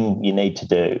thing you need to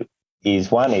do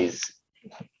is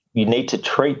you need to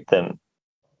treat them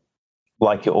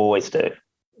like you always do.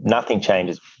 Nothing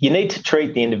changes. You need to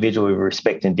treat the individual with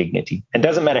respect and dignity. It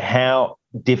doesn't matter how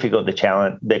difficult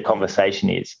the conversation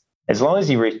is. as long as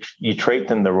you treat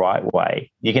them the right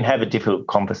way, you can have a difficult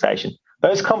conversation.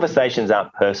 Those conversations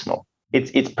aren't personal.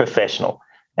 It's professional.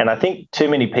 And I think too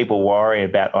many people worry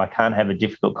about, I can't have a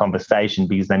difficult conversation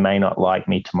because they may not like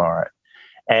me tomorrow.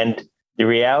 And the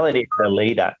reality for a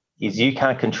leader is you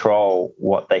can't control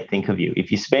what they think of you.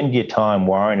 If you spend your time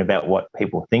worrying about what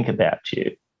people think about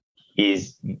you,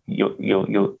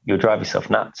 you'll drive yourself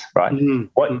nuts, right? Mm-hmm.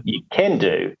 What you can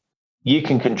do, you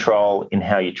can control in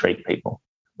how you treat people,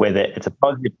 whether it's a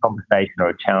positive conversation or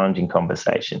a challenging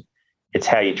conversation. It's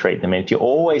how you treat them. And if you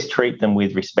always treat them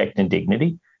with respect and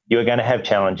dignity, you're going to have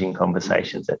challenging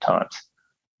conversations at times.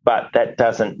 But that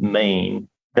doesn't mean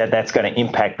that that's going to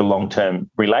impact the long-term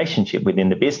relationship within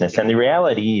the business. And the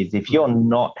reality is, if you're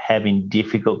not having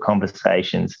difficult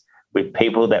conversations with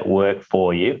people that work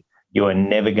for you, you are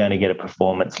never going to get a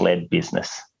performance-led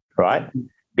business, right?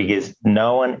 Because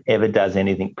no one ever does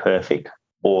anything perfect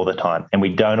all the time, and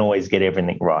we don't always get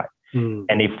everything right.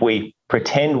 And if we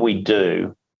pretend we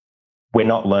do, we're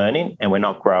not learning and we're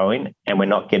not growing and we're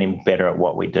not getting better at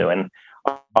what we do. And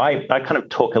I kind of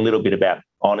talk a little bit about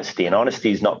honesty, and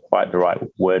honesty is not quite the right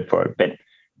word for it.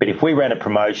 But if we ran a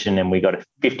promotion and we got a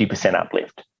 50%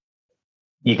 uplift,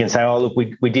 you can say, oh, look,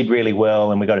 we did really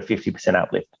well and we got a 50%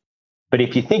 uplift. But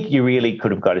if you think you really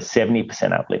could have got a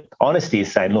 70% uplift, honesty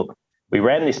is saying, look, we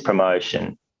ran this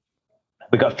promotion,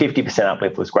 we got 50%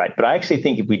 uplift, was great. But I actually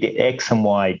think if we did X and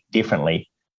Y differently,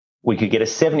 we could get a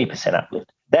 70%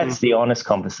 uplift. That's the honest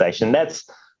conversation.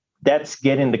 That's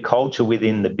getting the culture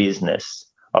within the business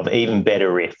of even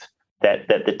better if, that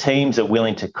the teams are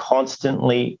willing to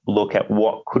constantly look at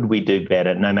what could we do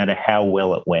better, no matter how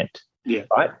well it went. Yeah.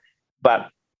 Right? But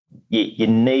you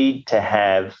need to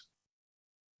have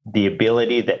the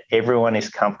ability that everyone is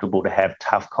comfortable to have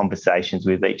tough conversations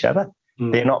with each other.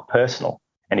 They're not personal.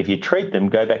 And if you treat them,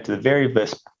 go back to the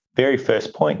very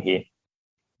first point here,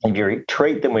 if you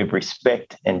treat them with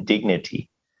respect and dignity,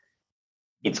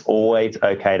 it's always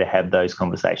okay to have those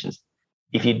conversations.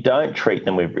 If you don't treat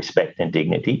them with respect and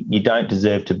dignity, you don't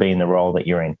deserve to be in the role that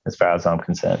you're in, as far as I'm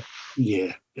concerned.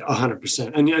 Yeah,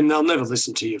 100%. And they'll never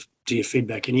listen to your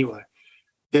feedback anyway.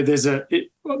 There's a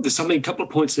couple of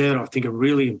points there that I think are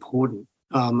really important,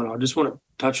 and I just want to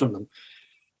touch on them.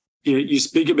 You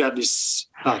speak about this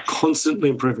constantly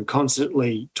improving,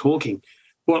 constantly talking.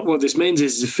 What this means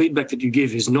is the feedback that you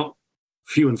give is not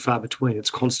few and far between. It's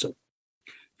constant.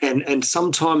 And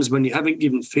sometimes when you haven't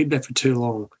given feedback for too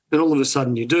long, then all of a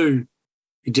sudden you do,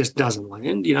 it just doesn't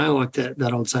land. Like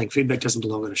that old saying, feedback doesn't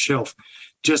belong on a shelf.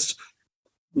 Just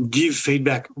give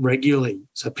feedback regularly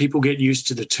so people get used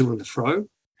to the to and the fro.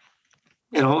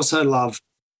 And I also love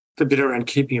the bit around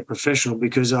keeping it professional,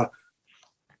 because I've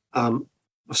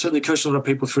certainly coached a lot of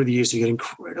people through the years who get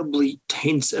incredibly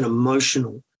tense and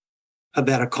emotional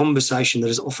about a conversation that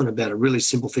is often about a really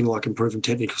simple thing like improving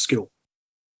technical skill.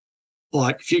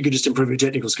 Like, if you could just improve your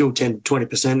technical skill 10,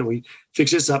 20% and we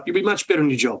fix this up, you'd be much better in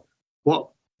your job.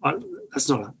 That's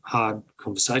not a hard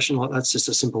conversation. Like, that's just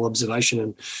a simple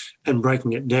observation and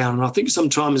breaking it down. And I think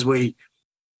sometimes we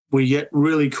get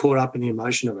really caught up in the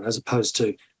emotion of it, as opposed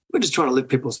to we're just trying to lift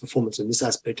people's performance in this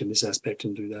aspect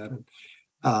and do that. And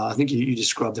I think you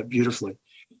described that beautifully.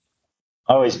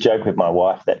 I always joke with my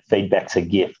wife that feedback's a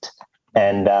gift,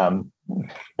 and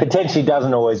potentially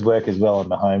doesn't always work as well on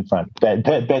the home front. But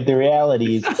the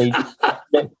reality is, you've got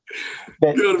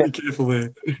to be careful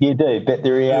there. You do, but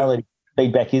the reality,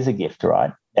 feedback is a gift,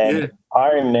 right? And I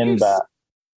remember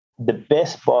the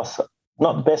best boss,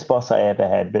 not the best boss I ever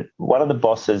had, but one of the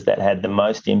bosses that had the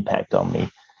most impact on me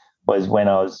was when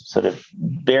I was sort of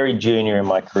very junior in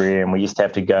my career, and we used to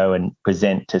have to go and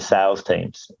present to sales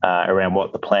teams around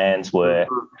what the plans were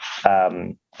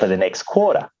for the next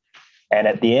quarter. And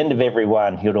at the end of every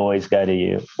one, he would always go to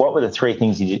you, what were the 3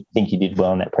 things you think you did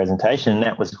well in that presentation? And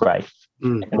that was great.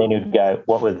 And then he would go,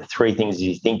 what were the 3 things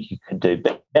you think you could do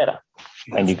better?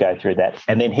 And you go through that.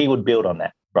 And then he would build on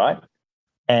that, right?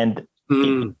 And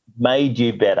it made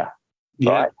you better,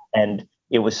 right? And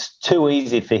it was too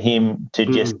easy for him to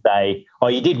just say, oh,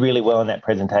 you did really well in that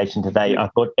presentation today. I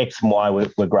thought X and Y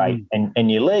were great. And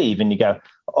you leave and you go,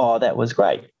 oh, that was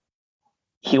great.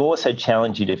 He also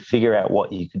challenged you to figure out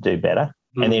what you could do better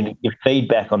and then give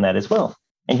feedback on that as well.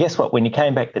 And guess what? When you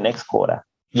came back the next quarter,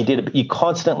 you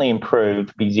constantly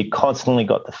improved because you constantly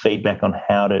got the feedback on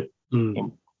how to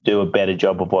do a better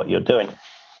job of what you're doing.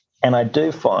 And I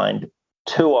do find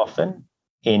too often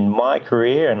in my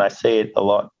career, and I see it a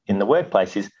lot in the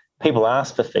workplace, is people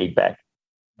ask for feedback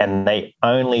and they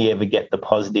only ever get the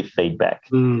positive feedback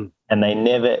and they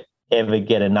never ever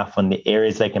get enough on the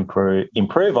areas they can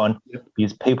improve on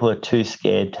because people are too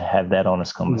scared to have that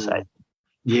honest conversation.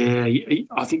 Yeah,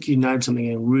 I think you nailed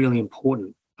something really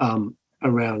important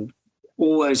around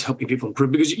always helping people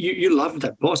improve, because you love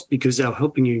that boss because they're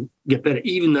helping you get better,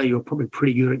 even though you're probably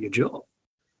pretty good at your job,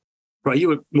 right?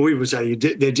 We would say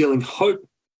they're dealing hope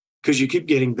because you keep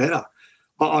getting better.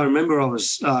 I remember I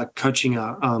was coaching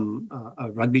a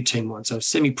rugby team once, so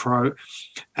semi-pro,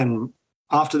 and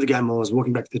after the game I was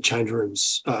walking back to the change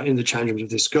rooms, in the change rooms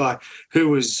with this guy who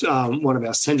was one of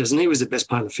our centres, and he was the best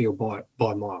player in the field by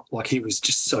a mile. Like, he was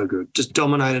just so good, just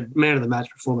dominated, man of the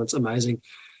match performance, amazing.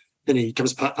 And he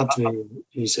comes up to me and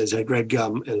he says, "Hey, Greg,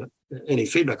 any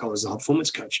feedback?" I was the high performance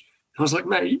coach. I was like,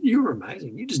 "Mate, you were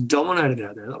amazing. You just dominated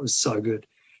out there. That was so good."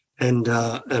 And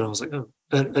I was like, "Oh."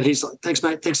 And he's like, "Thanks,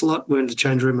 mate. Thanks a lot." We went to the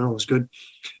change room and all was good.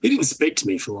 He didn't speak to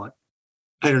me for like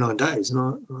 8 or 9 days. And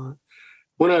I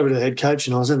went over to the head coach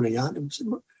and I was having a yarn and I said,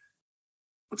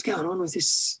 "What's going on with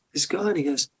this guy?" And he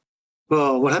goes,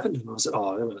 "Well, what happened?" And I said,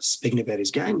 "Oh, I was speaking about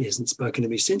his game. He hasn't spoken to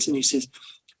me since." And he says,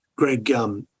 "Greg,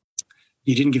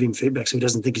 you didn't give him feedback, so he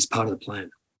doesn't think he's part of the plan."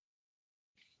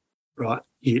 Right?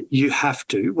 You have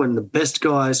to, when the best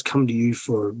guys come to you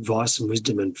for advice and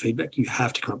wisdom and feedback, you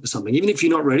have to come up with something. Even if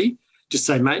you're not ready, just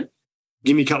say, "Mate,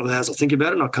 give me a couple of hours, I'll think about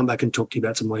it, and I'll come back and talk to you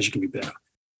about some ways you can be better."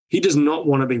 He does not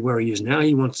want to be where he is now.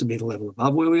 He wants to be the level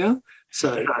above where we are.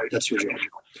 So that's your job.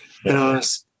 And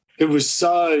it was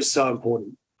so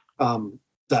important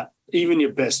that even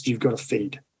your best, you've got to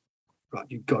feed. Right?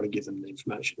 You've got to give them the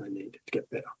information they need to get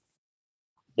better.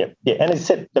 Yeah. And it's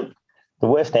the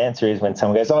worst answer is when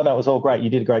someone goes, "Oh, no, it was all great. You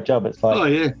did a great job." It's like, "Oh,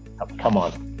 yeah. Come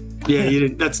on." Yeah, you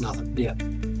did. That's nothing. Yeah.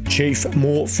 Chief,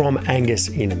 more from Angus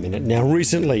in a minute. Now,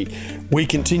 recently, we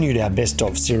continued our Best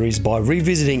Of series by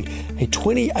revisiting a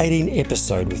 2018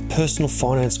 episode with personal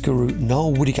finance guru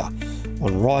Noel Whittaker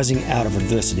on rising out of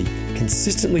adversity,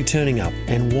 consistently turning up,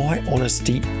 and why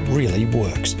honesty really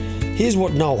works. Here's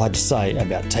what Noel had to say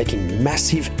about taking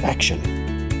massive action.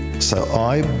 So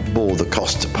I bore the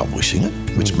cost of publishing it,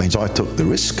 which means I took the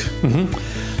risk.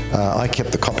 I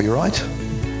kept the copyright,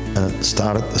 and it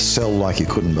started to sell like you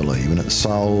couldn't believe. And it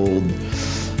sold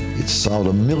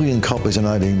 1 million copies in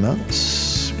 18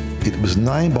 months. It was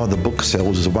named by the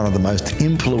booksellers as one of the most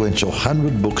influential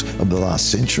 100 books of the last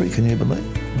century. Can you believe?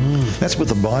 That's with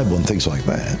the Bible and things like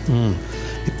that.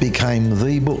 It became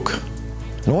the book.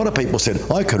 And a lot of people said,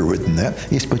 "I could have written that."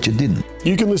 Yes, but you didn't.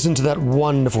 You can listen to that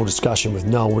wonderful discussion with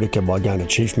Noel Whittaker by going to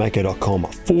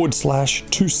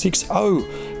chiefmaker.com/260.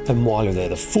 And while you're there,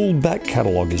 the full back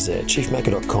catalogue is there,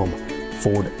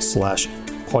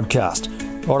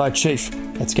 chiefmaker.com/podcast. Righto, Chief,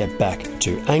 let's get back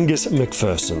to Angus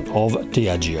McPherson of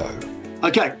Diageo.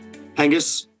 Okay,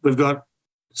 Angus, we've got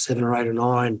 7 or 8 or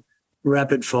 9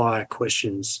 rapid fire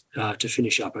questions to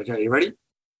finish up. Okay, you ready?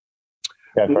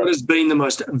 What has been the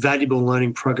most valuable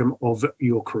learning program of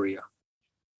your career?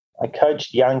 I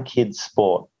coached young kids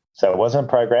sport, so it wasn't a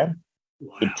program.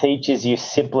 Wow. It teaches you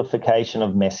simplification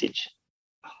of message,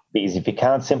 because if you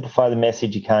can't simplify the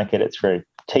message, you can't get it through.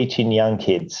 Teaching young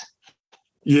kids.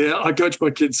 Yeah, I coach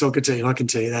my kids' soccer team. I can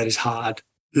tell you that is hard.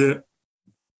 Yeah,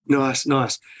 nice.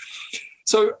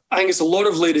 So, Angus, a lot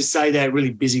of leaders say they're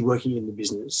really busy working in the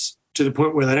business to the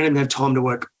point where they don't even have time to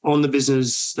work on the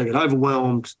business. They get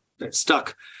overwhelmed. They're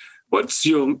stuck. What's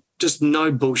your just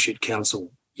no bullshit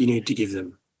counsel you need to give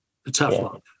them? A tough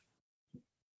love.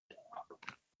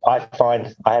 I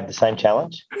find I have the same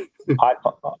challenge. I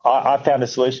found a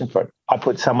solution for it. I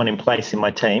put someone in place in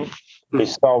my team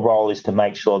whose sole role is to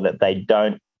make sure that they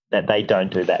don't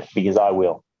do that, because I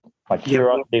will. My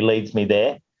curiosity leads me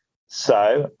there.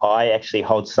 So I actually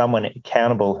hold someone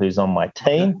accountable who's on my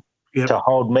team to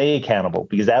hold me accountable,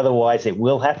 because otherwise it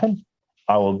will happen.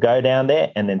 I will go down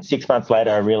there, and then 6 months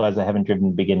later, I realise I haven't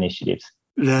driven big initiatives.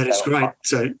 That is great.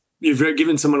 So you've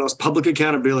given someone else public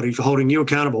accountability for holding you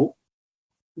accountable.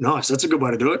 Nice. That's a good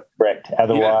way to do it. Correct.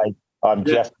 Otherwise, I'm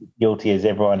just as guilty as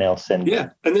everyone else. And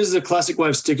and this is a classic way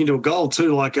of sticking to a goal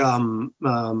too. Like I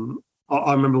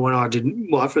remember when I did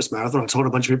my first marathon, I told a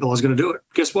bunch of people I was going to do it.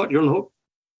 Guess what? You're on the hook.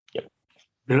 Yep.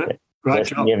 You know? Great best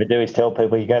job. thing you ever do is tell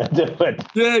people you're going to do it.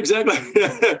 Yeah, exactly.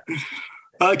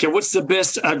 Okay, what's the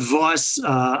best advice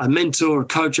a mentor, a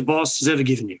coach, a boss has ever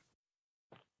given you?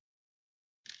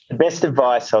 The best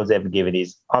advice I was ever given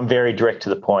is I'm very direct to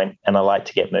the point, and I like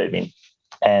to get moving.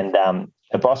 And a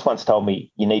boss once told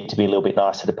me, you need to be a little bit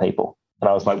nicer to people. And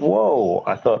I was like, whoa.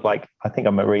 I thought, I think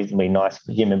I'm a reasonably nice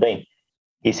human being.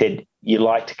 He said, you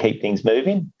like to keep things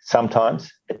moving.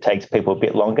 Sometimes it takes people a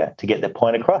bit longer to get their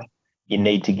point across. You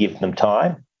need to give them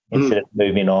time instead of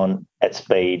moving on at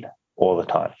speed all the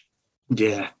time.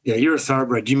 Yeah, you're a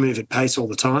thoroughbred. You move at pace all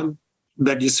the time,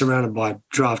 but you're surrounded by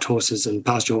draft horses and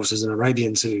pasture horses and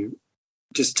Arabians who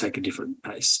just take a different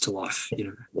pace to life,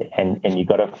 And you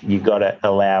got to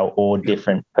allow all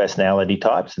different personality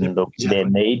types and their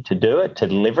need to do it, to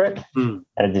deliver it. And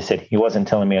as I said, he wasn't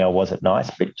telling me I wasn't nice,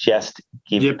 but just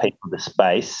give people the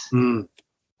space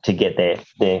to get their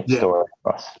story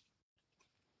across.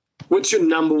 What's your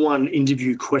number one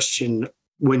interview question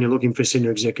when you're looking for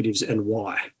senior executives, and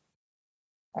why?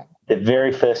 The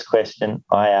very first question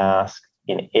I ask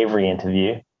in every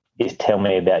interview is, tell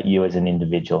me about you as an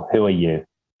individual. Who are you?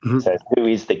 So who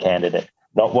is the candidate?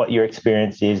 Not what your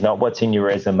experience is, not what's in your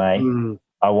resume.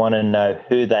 I want to know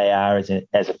who they are as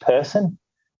a person,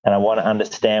 and I want to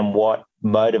understand what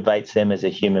motivates them as a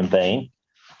human being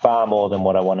far more than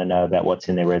what I want to know about what's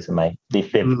in their resume.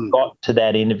 If they've got to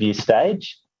that interview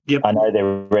stage, I know their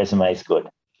resume is good.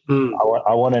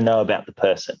 I want to know about the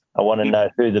person. I want to know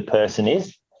who the person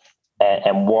is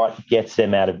and what gets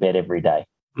them out of bed every day.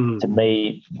 To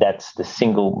me, that's the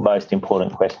single most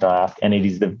important question I ask, and it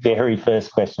is the very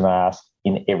first question I ask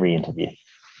in every interview.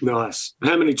 Nice.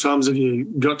 How many times have you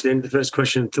got to the end of the first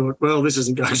question and thought, well, this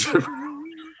isn't going to...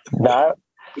 No,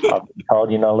 I've been told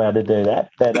you're not allowed to do that.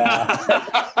 But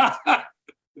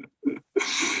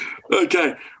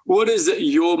Okay. What is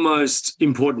your most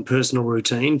important personal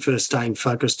routine for staying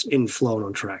focused in flow and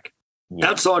on track?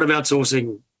 Outside of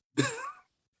outsourcing?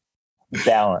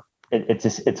 Balance.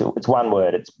 It's one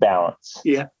word. It's balance.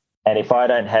 Yeah. And if I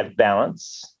don't have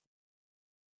balance,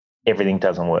 everything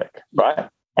doesn't work, right?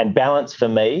 And balance for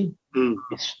me,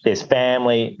 there's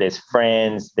family, there's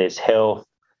friends, there's health.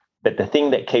 But the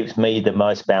thing that keeps me the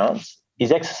most balanced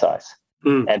is exercise.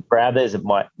 And for others,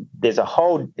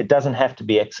 it doesn't have to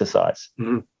be exercise,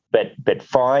 but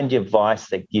find your vice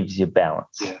that gives you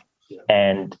balance. Yeah.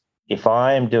 And if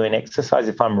I am doing exercise,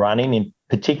 if I'm running,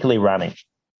 particularly running,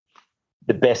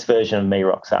 the best version of me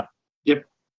rocks up. Yep.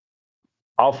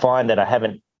 I'll find that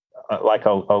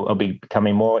I'll be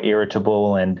becoming more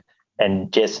irritable and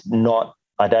just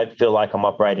I don't feel like I'm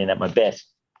operating at my best.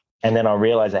 And then I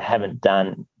realize I haven't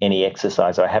done any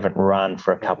exercise. I haven't run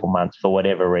for a couple months for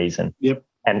whatever reason. Yep.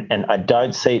 And I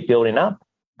don't see it building up.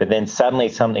 But then suddenly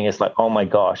something is like, oh, my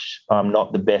gosh, I'm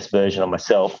not the best version of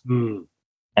myself.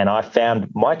 And I found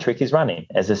my trick is running.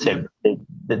 As I said,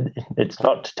 it's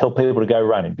not to tell people to go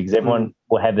running because everyone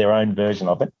will have their own version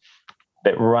of it.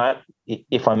 But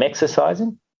if I'm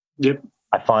exercising,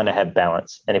 I find I have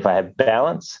balance. And if I have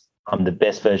balance, I'm the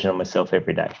best version of myself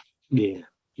every day. Yeah,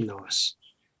 nice.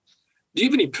 Do you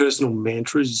have any personal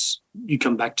mantras you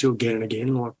come back to again and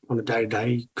again, like on a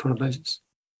day-to-day kind of basis?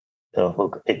 Oh,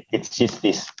 look, it's just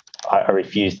this, I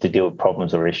refuse to deal with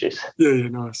problems or issues. Yeah,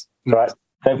 nice. Right?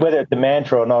 So whether it's a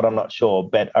mantra or not, I'm not sure,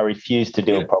 but I refuse to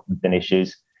deal with problems and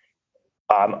issues.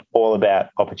 I'm all about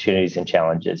opportunities and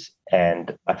challenges,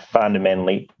 and I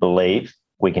fundamentally believe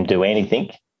we can do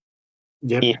anything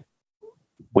if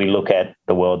we look at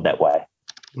the world that way.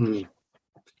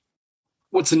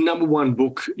 What's the number one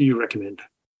book you recommend?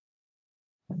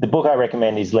 The book I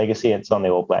recommend is Legacy. It's on the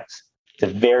All Blacks. It's a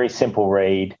very simple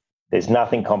read. There's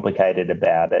nothing complicated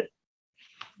about it,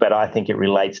 but I think it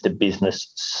relates to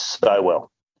business so well.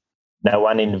 No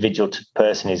one individual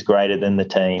person is greater than the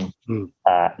team.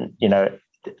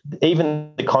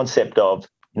 Even the concept of,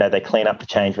 they clean up the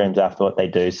change rooms after what they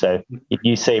do. So if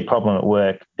you see a problem at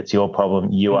work, it's your problem.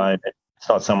 You own it. It's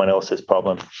not someone else's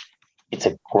problem. It's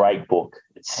a great book.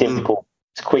 It's simple.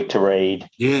 It's quick to read.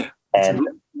 Yeah. And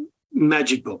it's a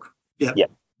magic book. Yeah.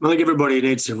 I think everybody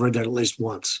needs to read that at least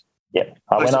once. Yeah.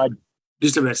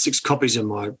 Just about 6 copies in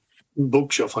my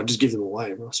bookshelf. I just give them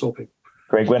away when I saw people.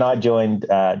 Greg, when I joined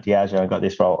Diageo and got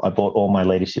this role, I bought all my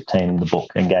leadership team the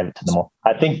book and gave it to them all.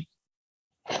 I think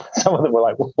some of them were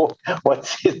like,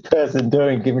 what's this person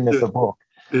doing giving us a book?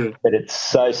 Yeah. But it's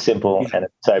so simple and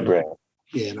it's so brilliant.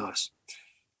 Yeah, nice.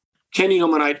 Can you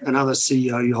nominate another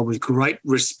CEO you hold with great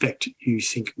respect you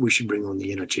think we should bring on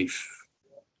the inner chief?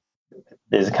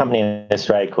 There's a company in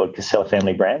Australia called Casella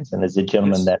Family Brands, and there's a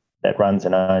gentleman that runs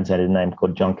and owns that, his name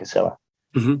called John Casella.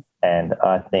 And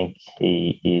I think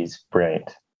he is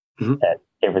brilliant at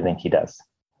everything he does.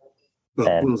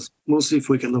 Well, we'll see if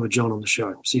we can lure John on the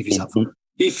show, see if he's up for it.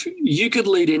 If you could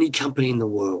lead any company in the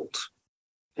world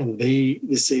and be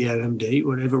the CEO, MD,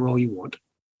 whatever role you want,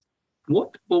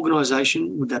 what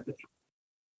organisation would that be?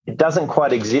 It doesn't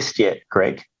quite exist yet,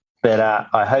 Greg, but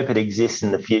I hope it exists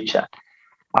in the future.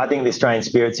 I think the Australian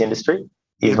spirits industry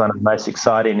is one of the most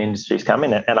exciting industries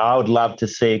coming, and I would love to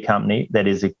see a company that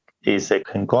is a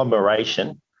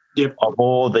conglomeration of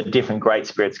all the different great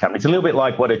spirits companies. A little bit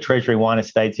like what a Treasury Wine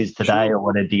Estates is today or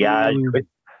what a Diageo is,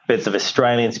 but it's of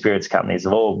Australian spirits companies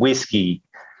of all whiskey,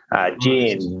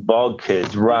 gin,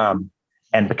 vodkas, rum,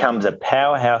 and becomes a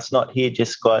powerhouse, not here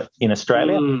just in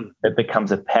Australia, but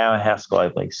becomes a powerhouse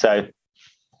globally. So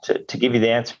to give you the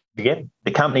answer again,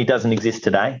 the company doesn't exist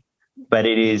today, but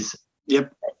it is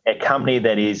a company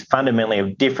that is fundamentally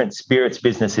of different spirits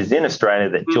businesses in Australia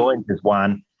that joins as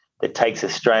one, that takes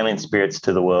Australian spirits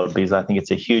to the world, because I think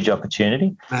it's a huge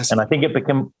opportunity. Massive. And I think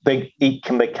it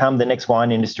can become the next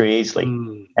wine industry easily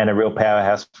and a real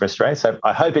powerhouse for Australia. So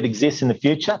I hope it exists in the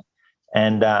future.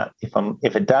 And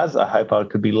if it does, I hope I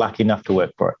could be lucky enough to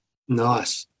work for it.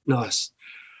 Nice.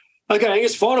 Okay,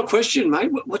 Angus, final question,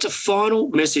 mate. What's a final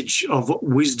message of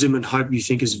wisdom and hope you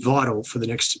think is vital for the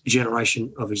next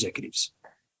generation of executives?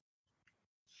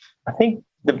 I think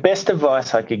the best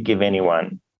advice I could give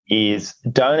anyone is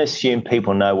don't assume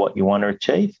people know what you want to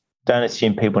achieve. Don't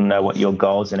assume people know what your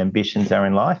goals and ambitions are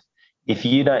in life. If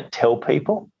you don't tell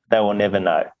people, they will never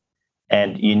know.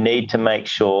 And you need to make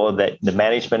sure that the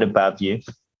management above you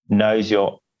knows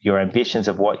your ambitions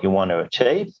of what you want to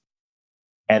achieve.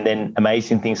 And then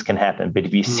amazing things can happen. But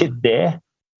if you sit there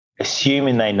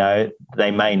assuming they know,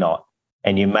 they may not.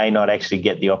 And you may not actually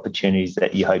get the opportunities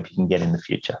that you hope you can get in the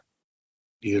future.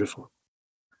 Beautiful.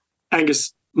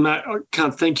 Angus, mate, I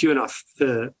can't thank you enough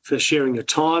for sharing your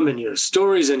time and your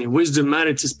stories and your wisdom, mate.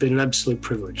 It's just been an absolute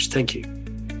privilege. Thank you.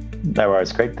 No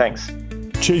worries, Greg. Thanks.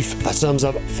 Chief, that sums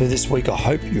up for this week. I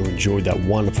hope you enjoyed that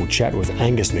wonderful chat with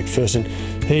Angus McPherson.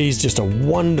 He's just a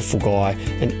wonderful guy,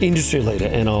 an industry leader,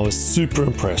 and I was super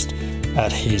impressed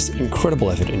at his incredible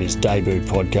effort in his debut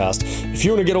podcast. If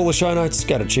you want to get all the show notes,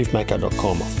 go to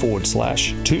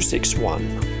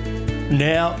chiefmaker.com/261.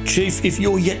 Now, Chief, if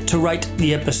you're yet to rate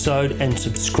the episode and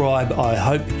subscribe, I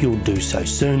hope you'll do so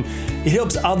soon. It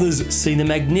helps others see the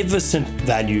magnificent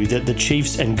value that the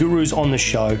chiefs and gurus on the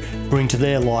show bring to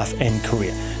their life and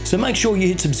career. So make sure you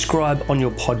hit subscribe on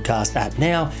your podcast app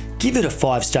now, give it a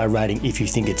 5-star rating if you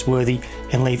think it's worthy,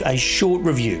 and leave a short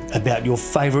review about your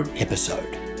favourite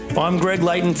episode. I'm Greg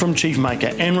Layton from Chief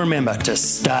Maker, and remember to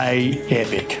stay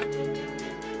epic.